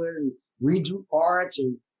out and do it and redo parts.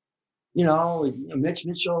 And, Mitch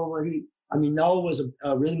Mitchell, Noah was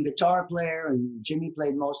a rhythm guitar player and Jimmy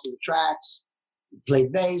played most of the tracks. He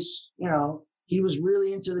played bass. He was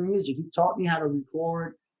really into the music. He taught me how to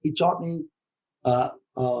record. He taught me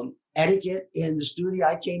etiquette in the studio.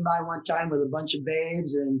 I came by one time with a bunch of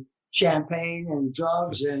babes and champagne and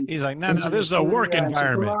drugs, and he's like, "No, this is a work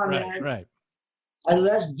environment." Said, right.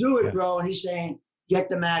 Let's do it, bro. And he's saying, "Get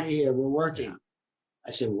them out of here. We're working." Yeah.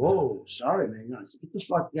 I said, "Whoa, sorry, man. No, get the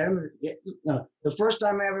fuck. Get him." No. The first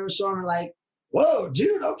time I ever saw him, like, "Whoa,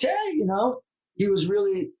 dude, okay." He was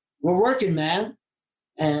really, "We're working, man."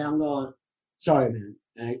 And I'm going, "Sorry, man.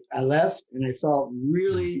 I left, and I felt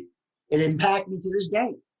really, it impacted me to this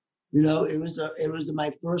day. You know, it was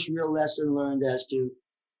my first real lesson learned as to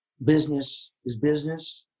business is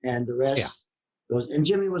business, and the rest goes. And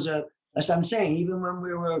Jimmy was as I'm saying, even when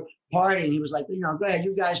we were partying, he was like, you know, go ahead,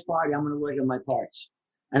 you guys party. I'm going to work on my parts.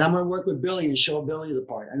 And I'm going to work with Billy and show Billy the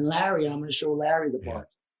part. And Larry, I'm going to show Larry the part.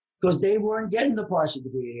 Because they weren't getting the parts at the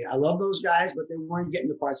beginning. I love those guys, but they weren't getting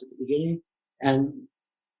the parts at the beginning. And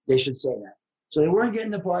they should say that. So they weren't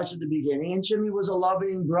getting the parts at the beginning. And Jimmy was a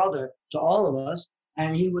loving brother to all of us.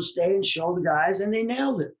 And he would stay and show the guys, and they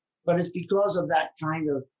nailed it. But it's because of that kind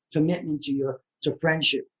of commitment to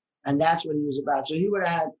friendship. And that's what he was about. So he would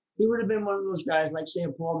have been one of those guys like, say,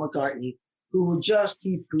 Paul McCartney, who would just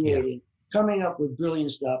keep creating, coming up with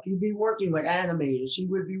brilliant stuff. He'd be working with animators. He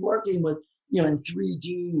would be working with, you know, in 3D,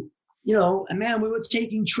 you know, and man, we were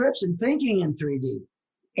taking trips and thinking in 3D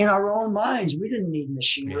in our own minds. We didn't need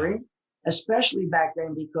machinery, especially back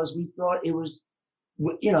then, because we thought it was,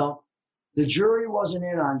 you know, the jury wasn't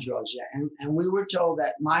in on drugs yet. And we were told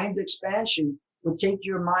that mind expansion would take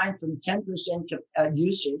your mind from 10%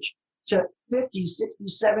 usage to 50, 60,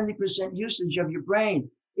 70% usage of your brain.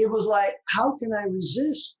 It was like, how can I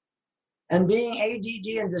resist? And being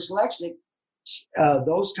ADD and dyslexic,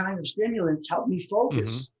 those kind of stimulants help me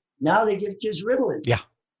focus. Now they give kids Ritalin. Yeah.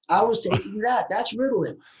 I was taking that. That's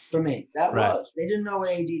Ritalin for me. That was. They didn't know what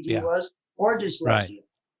ADD was or dyslexia. Right.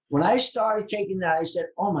 When I started taking that, I said,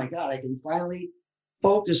 oh my God, I can finally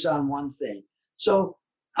focus on one thing. So,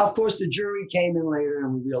 of course, the jury came in later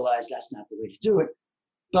and we realized that's not the way to do it.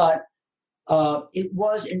 But it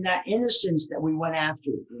was in that innocence that we went after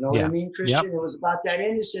it. You know what I mean, Christian? It was about that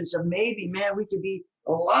innocence of maybe, man, we could be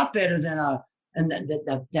a lot better than our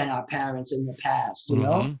parents in the past, you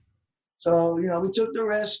know? So, you know, we took the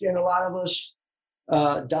risk, and a lot of us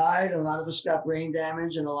died, and a lot of us got brain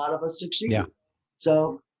damage, and a lot of us succeeded. Yeah.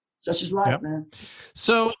 So, such is life, man.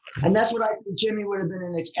 So, and that's what I think Jimmy would have been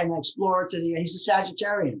an explorer to the end. He's a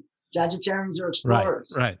Sagittarian. Sagittarians are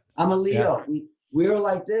explorers. Right. I'm a Leo. Yeah. We're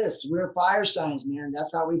like this. We're fire signs, man.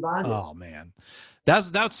 That's how we bonded. Oh, man.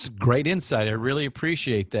 That's great insight. I really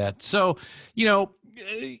appreciate that. So, you know,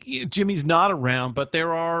 Jimmy's not around, but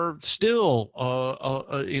there are still,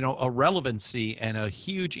 a relevancy and a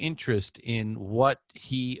huge interest in what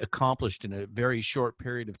he accomplished in a very short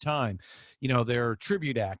period of time. You know, there are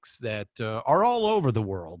tribute acts that are all over the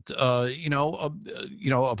world. A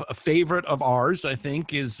favorite of ours, I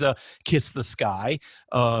think, is "Kiss the Sky,"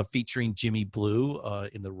 featuring Jimmy Blue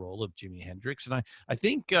in the role of Jimi Hendrix, and I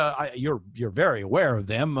think you're very aware of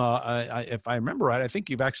them. If I remember right, I think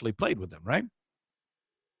you've actually played with them, right?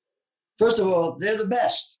 First of all, they're the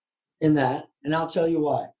best in that, and I'll tell you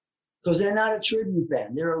why. Because they're not a tribute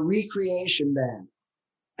band. They're a recreation band.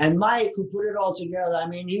 And Mike, who put it all together, I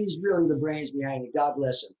mean, he's really the brains behind it. God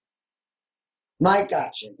bless him. Mike,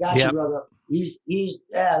 gotcha, brother. He's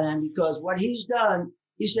man, because what he's done,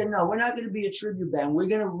 he said, no, we're not going to be a tribute band. We're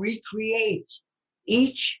going to recreate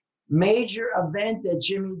each major event that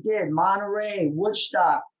Jimmy did. Monterey,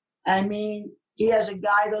 Woodstock. I mean, he has a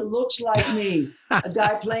guy that looks like me, a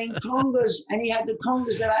guy playing congas, and he had the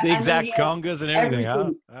congas the exact congas and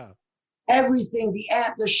everything. Everything, the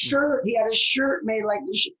amp, the shirt. He had a shirt made like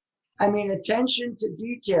this. I mean, attention to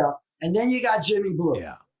detail. And then you got Jimmy Blue.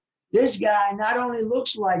 Yeah. This guy not only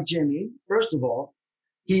looks like Jimmy, first of all,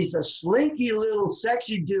 he's a slinky little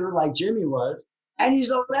sexy dude like Jimmy was, and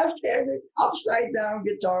he's a left-handed, upside-down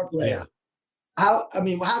guitar player. Yeah. How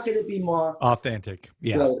could it be more authentic?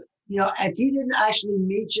 Yeah. Good? You know, if he didn't actually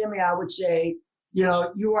meet Jimmy, I would say, you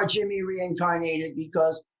know, you are Jimmy reincarnated,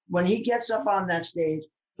 because when he gets up on that stage,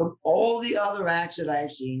 from all the other acts that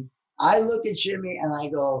I've seen, I look at Jimmy and I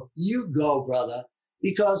go, you go, brother.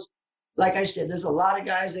 Because, like I said, there's a lot of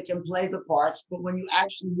guys that can play the parts, but when you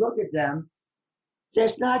actually look at them,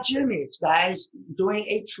 that's not Jimmy. It's guys doing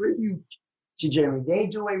a tribute to Jimmy. They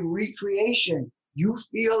do a recreation. You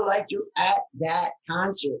feel like you're at that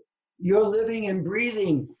concert. You're living and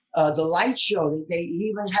breathing the light show. He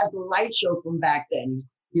even has the light show from back then.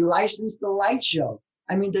 He licensed the light show.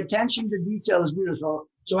 I mean, the attention to detail is beautiful.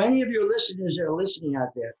 So any of your listeners that are listening out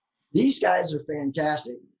there, these guys are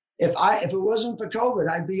fantastic. If it wasn't for COVID,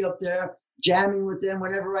 I'd be up there jamming with them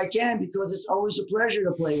whenever I can, because it's always a pleasure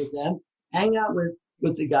to play with them, hang out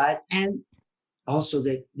with the guys. And also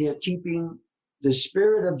they're keeping the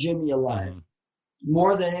spirit of Jimmy alive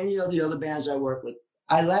more than any of the other bands I work with.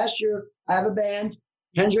 Last year, I have a band,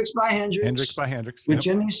 Hendrix by Hendrix. With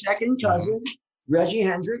Jimmy's second cousin, Reggie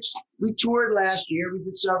Hendrix. We toured last year. We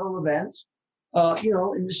did several events,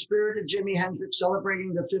 in the spirit of Jimi Hendrix,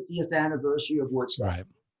 celebrating the 50th anniversary of Woodstock. Right.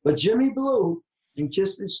 But Jimmy Blue and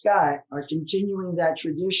Kiss the Sky are continuing that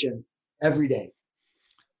tradition every day.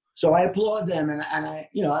 So I applaud them, and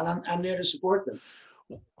I'm there to support them.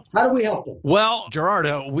 How do we help them? Well,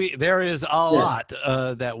 Gerardo, there is a lot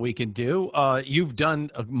that we can do. You've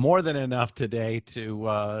done more than enough today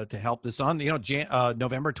to help this on.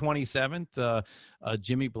 November 27th,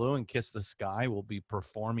 Jimmy Blue and Kiss the Sky will be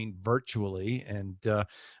performing virtually, and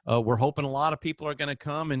we're hoping a lot of people are going to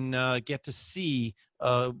come and get to see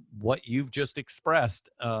what you've just expressed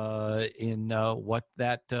in what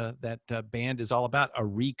that band is all about, a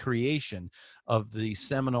recreation of the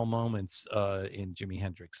seminal moments in Jimi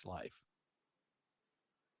Hendrix's life.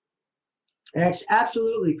 That's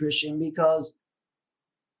absolutely, Christian, because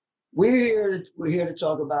we're here to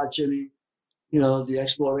talk about Jimmy, the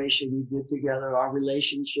exploration we did together, our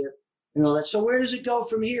relationship, so where does it go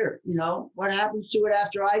from here? What happens to it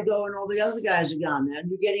after I go and all the other guys are gone, man?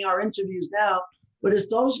 You're getting our interviews now, but it's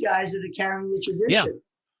those guys that are carrying the tradition.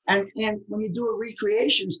 Yeah. And when you do a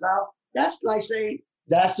recreation style, that's like saying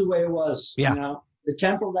that's the way it was. Yeah. The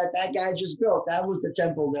temple that guy just built, that was the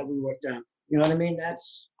temple that we worked on. You know what I mean?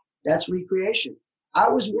 That's recreation. I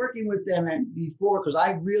was working with them before because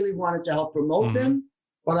I really wanted to help promote them,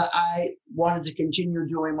 but I wanted to continue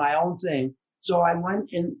doing my own thing. So I went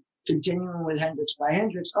in continuing with Hendrix by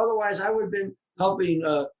Hendrix. Otherwise, I would have been helping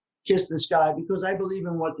Kiss the Sky because I believe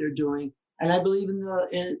in what they're doing. And I believe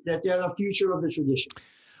that they're the future of the tradition.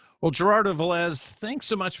 Well, Gerardo Velez, thanks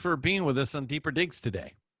so much for being with us on Deeper Digs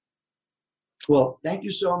today. Well, thank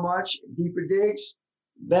you so much. Deeper Digs,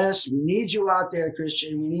 best. We need you out there,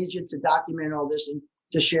 Christian. We need you to document all this and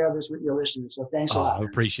to share this with your listeners. So thanks a lot. I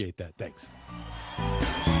appreciate that. Thanks.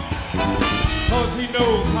 Because he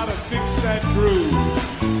knows how to fix that groove.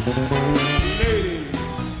 Ladies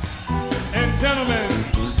and gentlemen,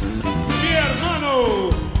 mi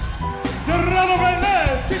hermano, Gerardo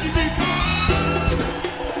Velez, chiquitico.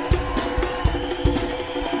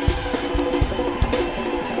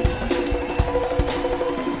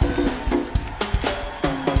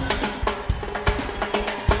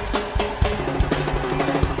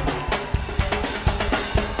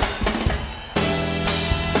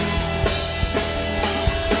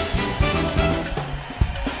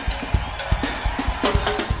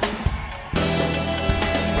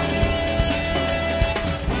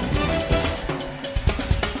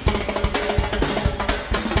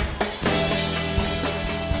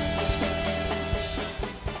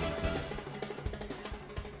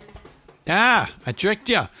 I tricked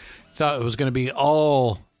you. Thought it was going to be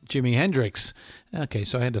all Jimi Hendrix. Okay,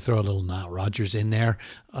 so I had to throw a little Nile Rodgers in there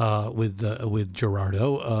with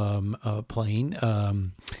Gerardo playing.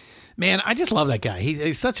 Man, I just love that guy.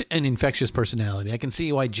 He's such an infectious personality. I can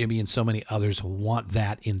see why Jimmy and so many others want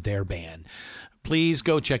that in their band. Please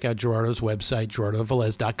go check out Gerardo's website,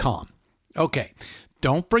 gerardovelez.com. Okay,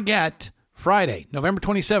 don't forget, Friday, November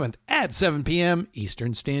 27th at 7 p.m.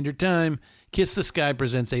 Eastern Standard Time, Kiss the Sky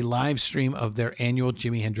presents a live stream of their annual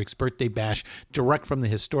Jimi Hendrix Birthday Bash direct from the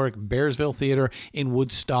historic Bearsville Theater in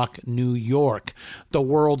Woodstock, New York. The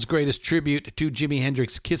world's greatest tribute to Jimi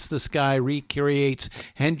Hendrix, Kiss the Sky recreates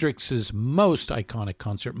Hendrix's most iconic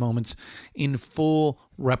concert moments in full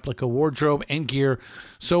replica wardrobe and gear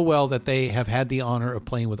so well that they have had the honor of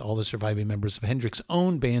playing with all the surviving members of Hendrix's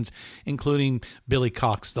own bands, including Billy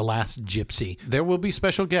Cox, the Last Gypsy. There will be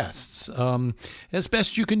special guests, as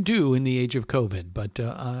best you can do in the age of COVID, but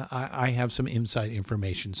I have some inside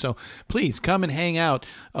information. So please come and hang out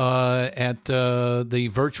at the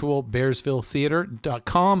virtual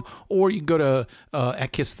BearsvilleTheater.com, or you can go to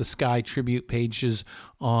at Kiss the Sky tribute pages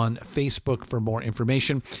on Facebook for more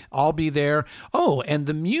information. I'll be there. Oh, and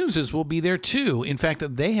the Muses will be there too. In fact,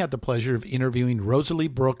 they had the pleasure of interviewing Rosalie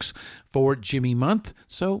Brooks for Jimmy Month,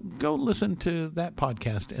 so go listen to that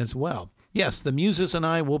podcast as well. Yes, the Muses and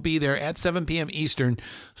I will be there at 7 p.m. Eastern,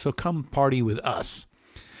 so come party with us.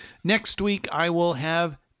 Next week, I will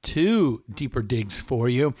have 2 deeper digs for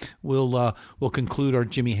you. We'll conclude our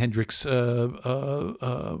Jimi Hendrix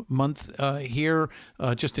month here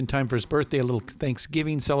just in time for his birthday, a little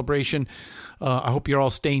Thanksgiving celebration. I hope you're all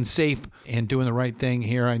staying safe and doing the right thing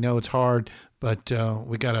here. I know it's hard, but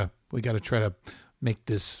we gotta try to make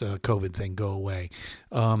this COVID thing go away.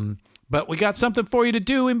 But we got something for you to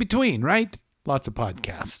do in between, right? Lots of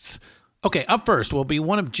podcasts. Okay, up first will be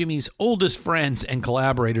one of Jimmy's oldest friends and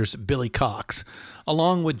collaborators, Billy Cox,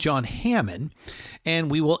 along with John Hammond.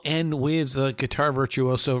 And we will end with guitar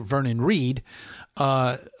virtuoso Vernon Reid,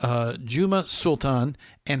 Juma Sultan,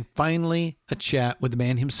 and finally a chat with the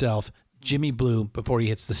man himself, Jimmy Blue, before he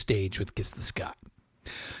hits the stage with Kiss the Sky.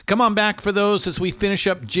 Come on back for those as we finish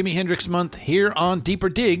up Jimi Hendrix month here on Deeper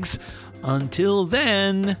Digs. Until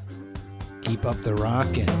then, Keep up the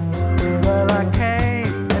rockin'. Well, I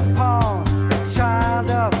came upon a child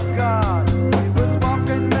of God. He was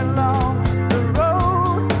walking along the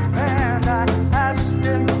road, and I asked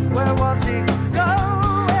him, where was he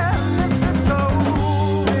going? Listen,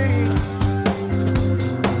 told me,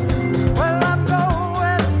 well, I'm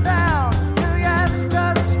going down to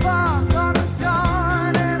Yaska's Farm, gonna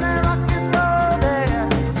join in a rock and roll there.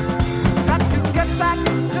 Got to get back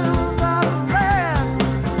to the land,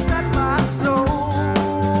 set my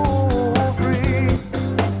soul free.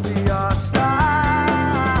 We are started,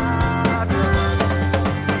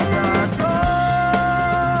 we are going,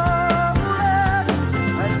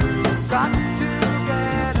 and we've got to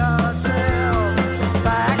get ourselves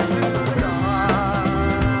back to the garden.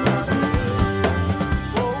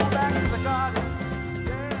 Go back to the garden,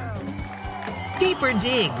 yeah. Deeper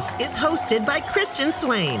Digs is hosted by Christian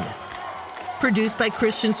Swain. Produced by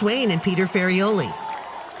Christian Swain and Peter Ferrioli.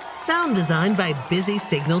 Sound designed by Busy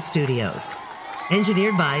Signal Studios.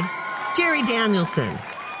 Engineered by Jerry Danielson,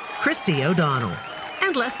 Christy O'Donnell,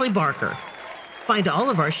 and Leslie Barker. Find all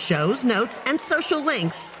of our shows, notes, and social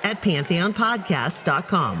links at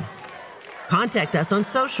pantheonpodcast.com. Contact us on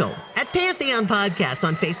social at Pantheon Podcast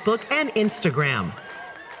on Facebook and Instagram.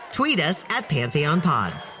 Tweet us at Pantheon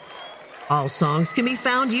Pods. All songs can be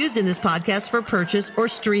found used in this podcast for purchase or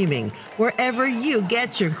streaming wherever you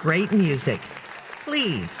get your great music.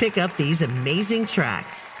 Please pick up these amazing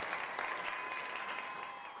tracks.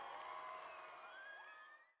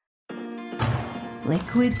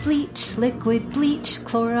 Liquid bleach,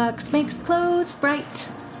 Clorox makes clothes bright.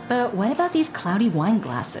 But what about these cloudy wine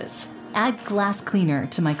glasses? Add glass cleaner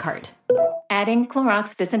to my cart. Adding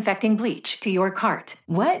Clorox disinfecting bleach to your cart.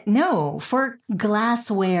 What? No, for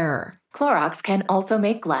glassware. Clorox can also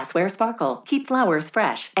make glassware sparkle, keep flowers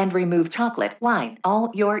fresh, and remove chocolate, wine,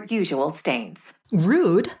 all your usual stains.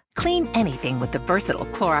 Rude. Clean anything with the versatile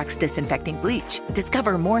Clorox disinfecting bleach.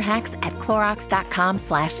 Discover more hacks at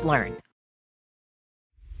Clorox.com/learn.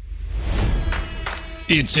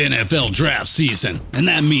 It's NFL draft season, and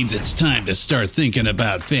that means it's time to start thinking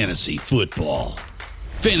about fantasy football.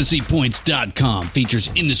 FantasyPoints.com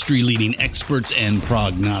features industry-leading experts and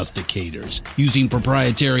prognosticators using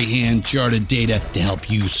proprietary hand-charted data to help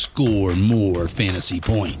you score more fantasy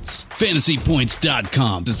points.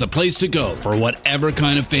 FantasyPoints.com is the place to go for whatever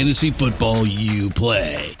kind of fantasy football you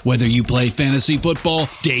play. Whether you play fantasy football,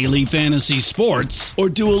 daily fantasy sports, or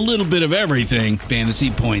do a little bit of everything,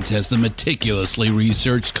 Fantasy Points has the meticulously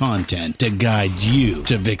researched content to guide you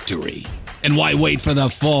to victory. And why wait for the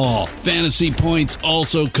fall? Fantasy Points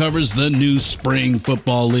also covers the new spring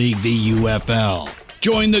football league, the UFL.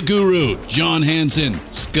 Join the guru, John Hansen,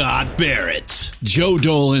 Scott Barrett, Joe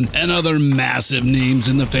Dolan, and other massive names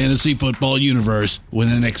in the fantasy football universe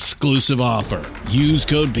with an exclusive offer. Use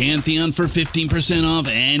code Pantheon for 15% off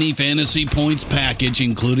any Fantasy Points package,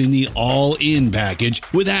 including the all-in package,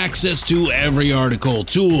 with access to every article,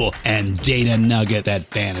 tool, and data nugget that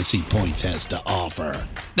Fantasy Points has to offer.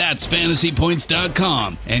 That's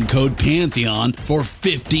FantasyPoints.com and code Pantheon for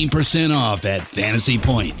 15% off at Fantasy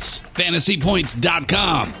Points.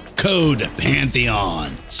 FantasyPoints.com, code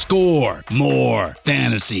Pantheon. Score more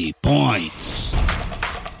fantasy points.